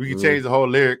 We can change the whole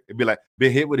lyric. It'd be like,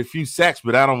 been hit with a few sacks,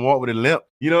 but I don't walk with a limp.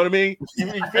 You know what I mean? You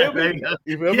feel me?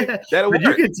 You feel me? That'll work.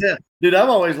 You can tell. Dude, I've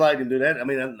always liked him do that. I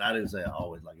mean, I didn't say I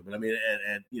always liked him, but I mean,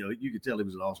 and you could tell he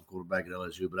was an awesome quarterback at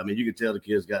LSU. But I mean, you could tell the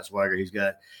kid's got swagger. He's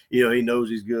got, he knows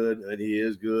he's good and he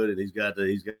is good, and he's got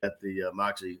the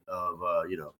moxie of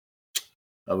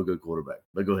of a good quarterback.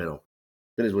 But go ahead on.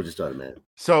 Finish what you started, man.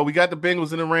 So we got the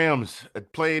Bengals and the Rams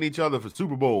playing each other for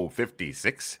Super Bowl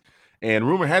 56. And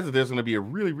rumor has it there's going to be a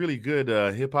really, really good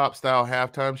hip-hop style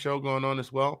halftime show going on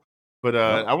as well. But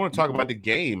I want to talk about the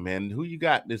game, man. Who you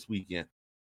got this weekend?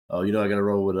 Oh, I got to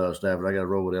roll with Stafford. I got to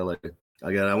roll with LA.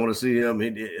 I want to see him.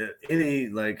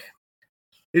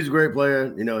 he's a great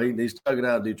player. You know, he stuck it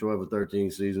out in Detroit for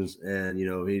 13 seasons, and you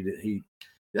know he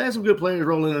had some good players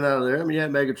rolling in and out of there. I mean, you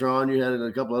had Megatron, you had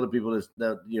a couple other people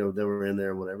that you know that were in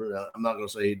there, and whatever. I'm not going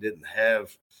to say he didn't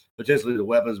have potentially the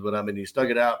weapons, but I mean, he stuck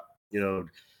it out. You know,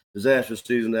 disastrous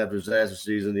season after disastrous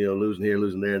season. You know, losing here,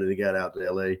 losing there, and then he got out to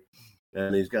L.A.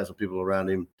 and he's got some people around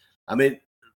him. I mean,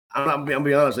 I'm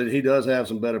be honest, he does have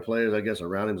some better players, I guess,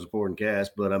 around him, supporting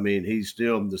cast. But I mean, he's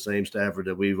still the same Stafford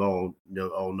that we've all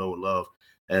know and love,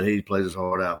 and he plays his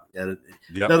heart out. And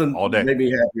nothing all day made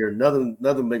me happier. Nothing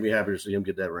made me happier to see him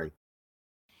get that ring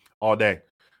all day.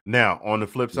 Now, on the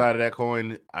flip side of that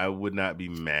coin, I would not be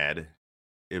mad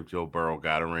if Joe Burrow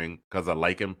got a ring because I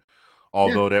like him.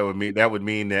 Although that would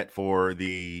mean that for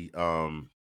the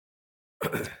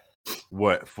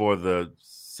for the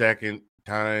second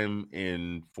time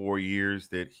in 4 years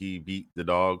that he beat the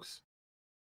dogs.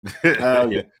 Oh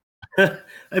yeah.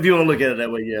 If you want to look at it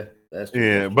that way, yeah. That's true.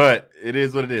 Yeah, but it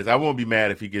is what it is. I won't be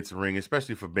mad if he gets a ring,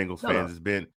 especially for Bengals fans. It's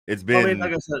been. I mean,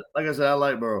 like I said, I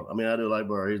like Burrow. I mean, I do like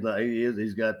Burrow. He's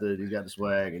got the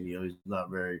swag, and you know, he's not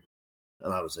very,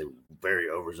 I would say very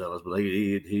overzealous, but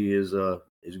he is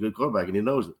he's a good quarterback, and he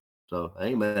knows it. So I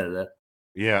ain't mad at that.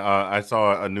 Yeah, I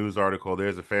saw a news article.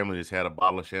 There's a family that's had a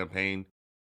bottle of champagne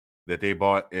that they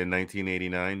bought in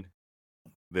 1989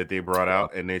 that they brought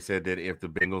out, and they said that if the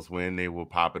Bengals win, they will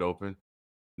pop it open.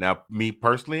 Now, me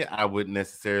personally, I wouldn't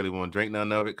necessarily want to drink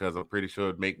none of it because I'm pretty sure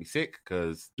it'd make me sick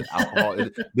because alcohol.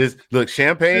 Look,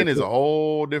 champagne is a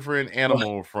whole different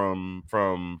animal from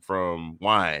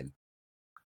wine.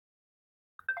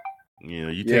 You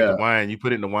know, you take the wine, you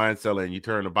put it in the wine cellar, and you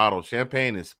turn the bottle.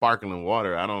 Champagne is sparkling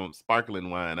water.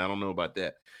 Sparkling wine. I don't know about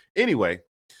that. Anyway,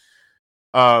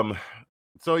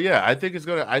 so yeah, I think it's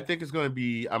gonna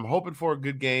be. I'm hoping for a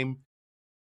good game.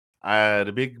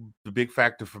 The big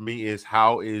factor for me is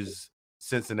how is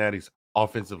Cincinnati's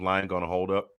offensive line going to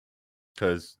hold up?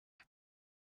 Because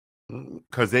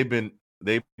they've been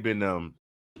beaten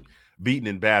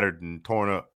and battered and torn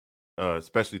up,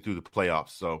 especially through the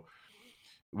playoffs. So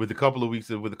with a couple of weeks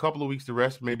to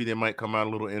rest, maybe they might come out a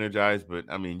little energized. But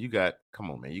I mean, you got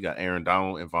Aaron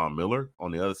Donald and Von Miller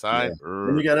on the other side. Yeah.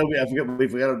 And you got we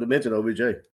forgot to mention OBJ.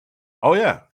 Oh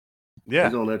yeah,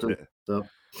 he's on there too. So.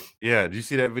 Yeah, did you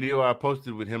see that video I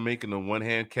posted with him making a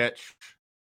one-hand catch?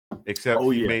 Except I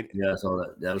saw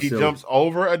that. He jumps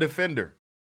over a defender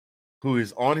who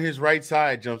is on his right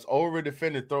side, jumps over a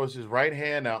defender, throws his right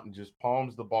hand out, and just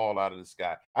palms the ball out of the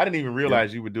sky. I didn't even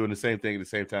realize you were doing the same thing at the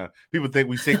same time. People think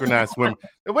we synchronized swim.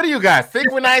 What are you guys,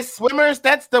 synchronized swimmers?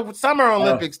 That's the Summer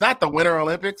Olympics, not the Winter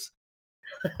Olympics.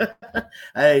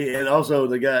 Hey, and also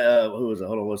the guy who was it?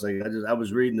 Hold on one second. I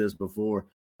was reading this before.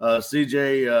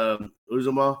 CJ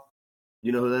Uzomah,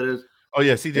 you know who that is? Oh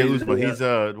yeah, CJ Uzomah. He's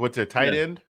what's a tight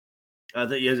end? I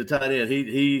think he's a tight end.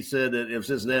 He said that if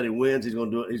Cincinnati wins, he's gonna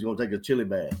do it. He's gonna take a chili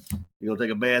bath. He's gonna take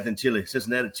a bath in chili,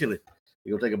 Cincinnati chili.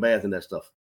 He's gonna take a bath in that stuff.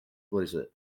 That's what he said.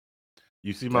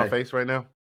 You see my face right now?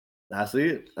 I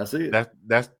see it.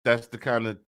 That's the kind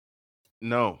of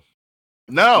no.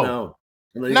 It's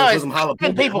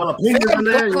people.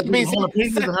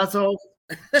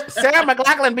 Sarah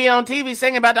McLachlan be on TV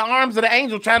singing about the arms of the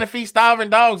angel trying to feed starving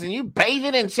dogs, and you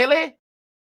bathing in chili.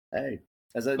 Hey,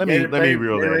 let me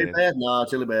reel that in. No,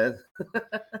 chili bath.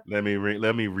 let me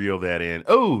reel that in.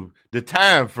 Oh, the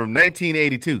time from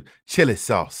 1982, chili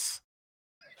sauce.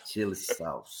 Chili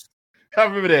sauce. I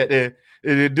remember that.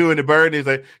 They're doing the bird, and it's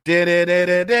like chili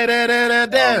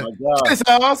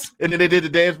sauce, and then they did the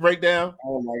dance breakdown.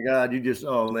 Oh my God! You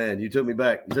took me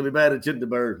back. You took me back to Chip the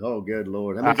Bird. Oh good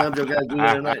Lord! How many times you guys do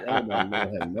that tonight? Oh my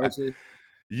Lord, have mercy.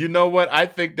 You know what? I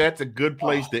think that's a good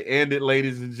place to end it,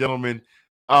 ladies and gentlemen.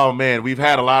 Oh man, we've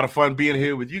had a lot of fun being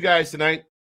here with you guys tonight.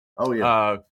 Oh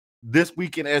yeah. This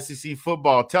week in SEC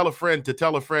football, tell a friend to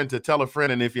tell a friend to tell a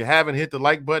friend. And if you haven't hit the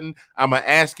like button, I'm going to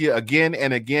ask you again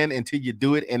and again until you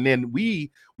do it. And then we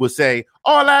will say,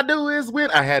 all I do is win.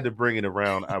 I had to bring it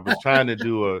around. I was trying to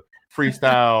do a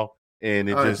freestyle and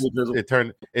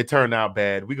it turned out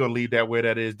bad. We're going to leave that where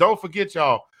that is. Don't forget,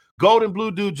 y'all, Golden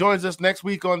Blue Dude joins us next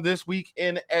week on This Week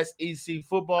in SEC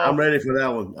Football. I'm ready for that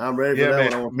one.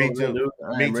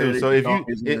 Me too. So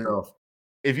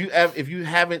if you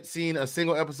haven't seen a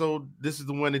single episode, this is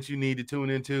the one that you need to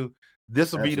tune into.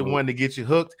 This will be the one to get you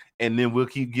hooked, and then we'll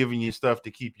keep giving you stuff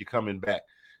to keep you coming back.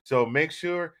 So make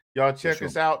sure y'all check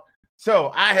us out.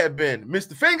 So I have been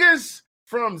Mr. Fingers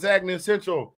from Zagnan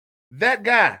Central. That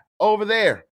guy over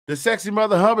there, the sexy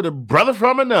mother hubber, the brother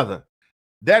from another.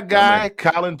 That guy,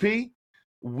 Colin P.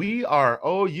 We are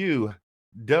OUWT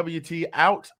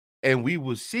out, and we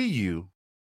will see you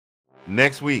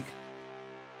next week.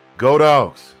 Go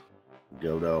Dogs.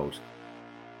 Go Dogs.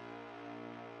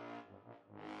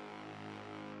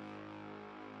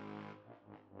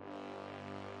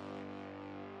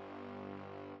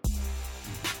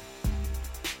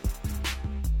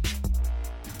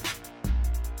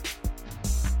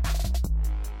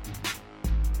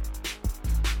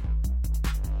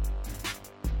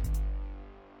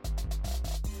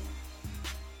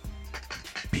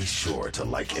 Be sure to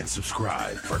like and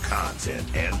subscribe for content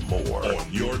and more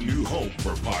on your new home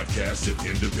for podcasts and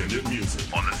independent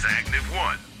music on the Zagniv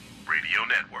One Radio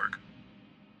Network.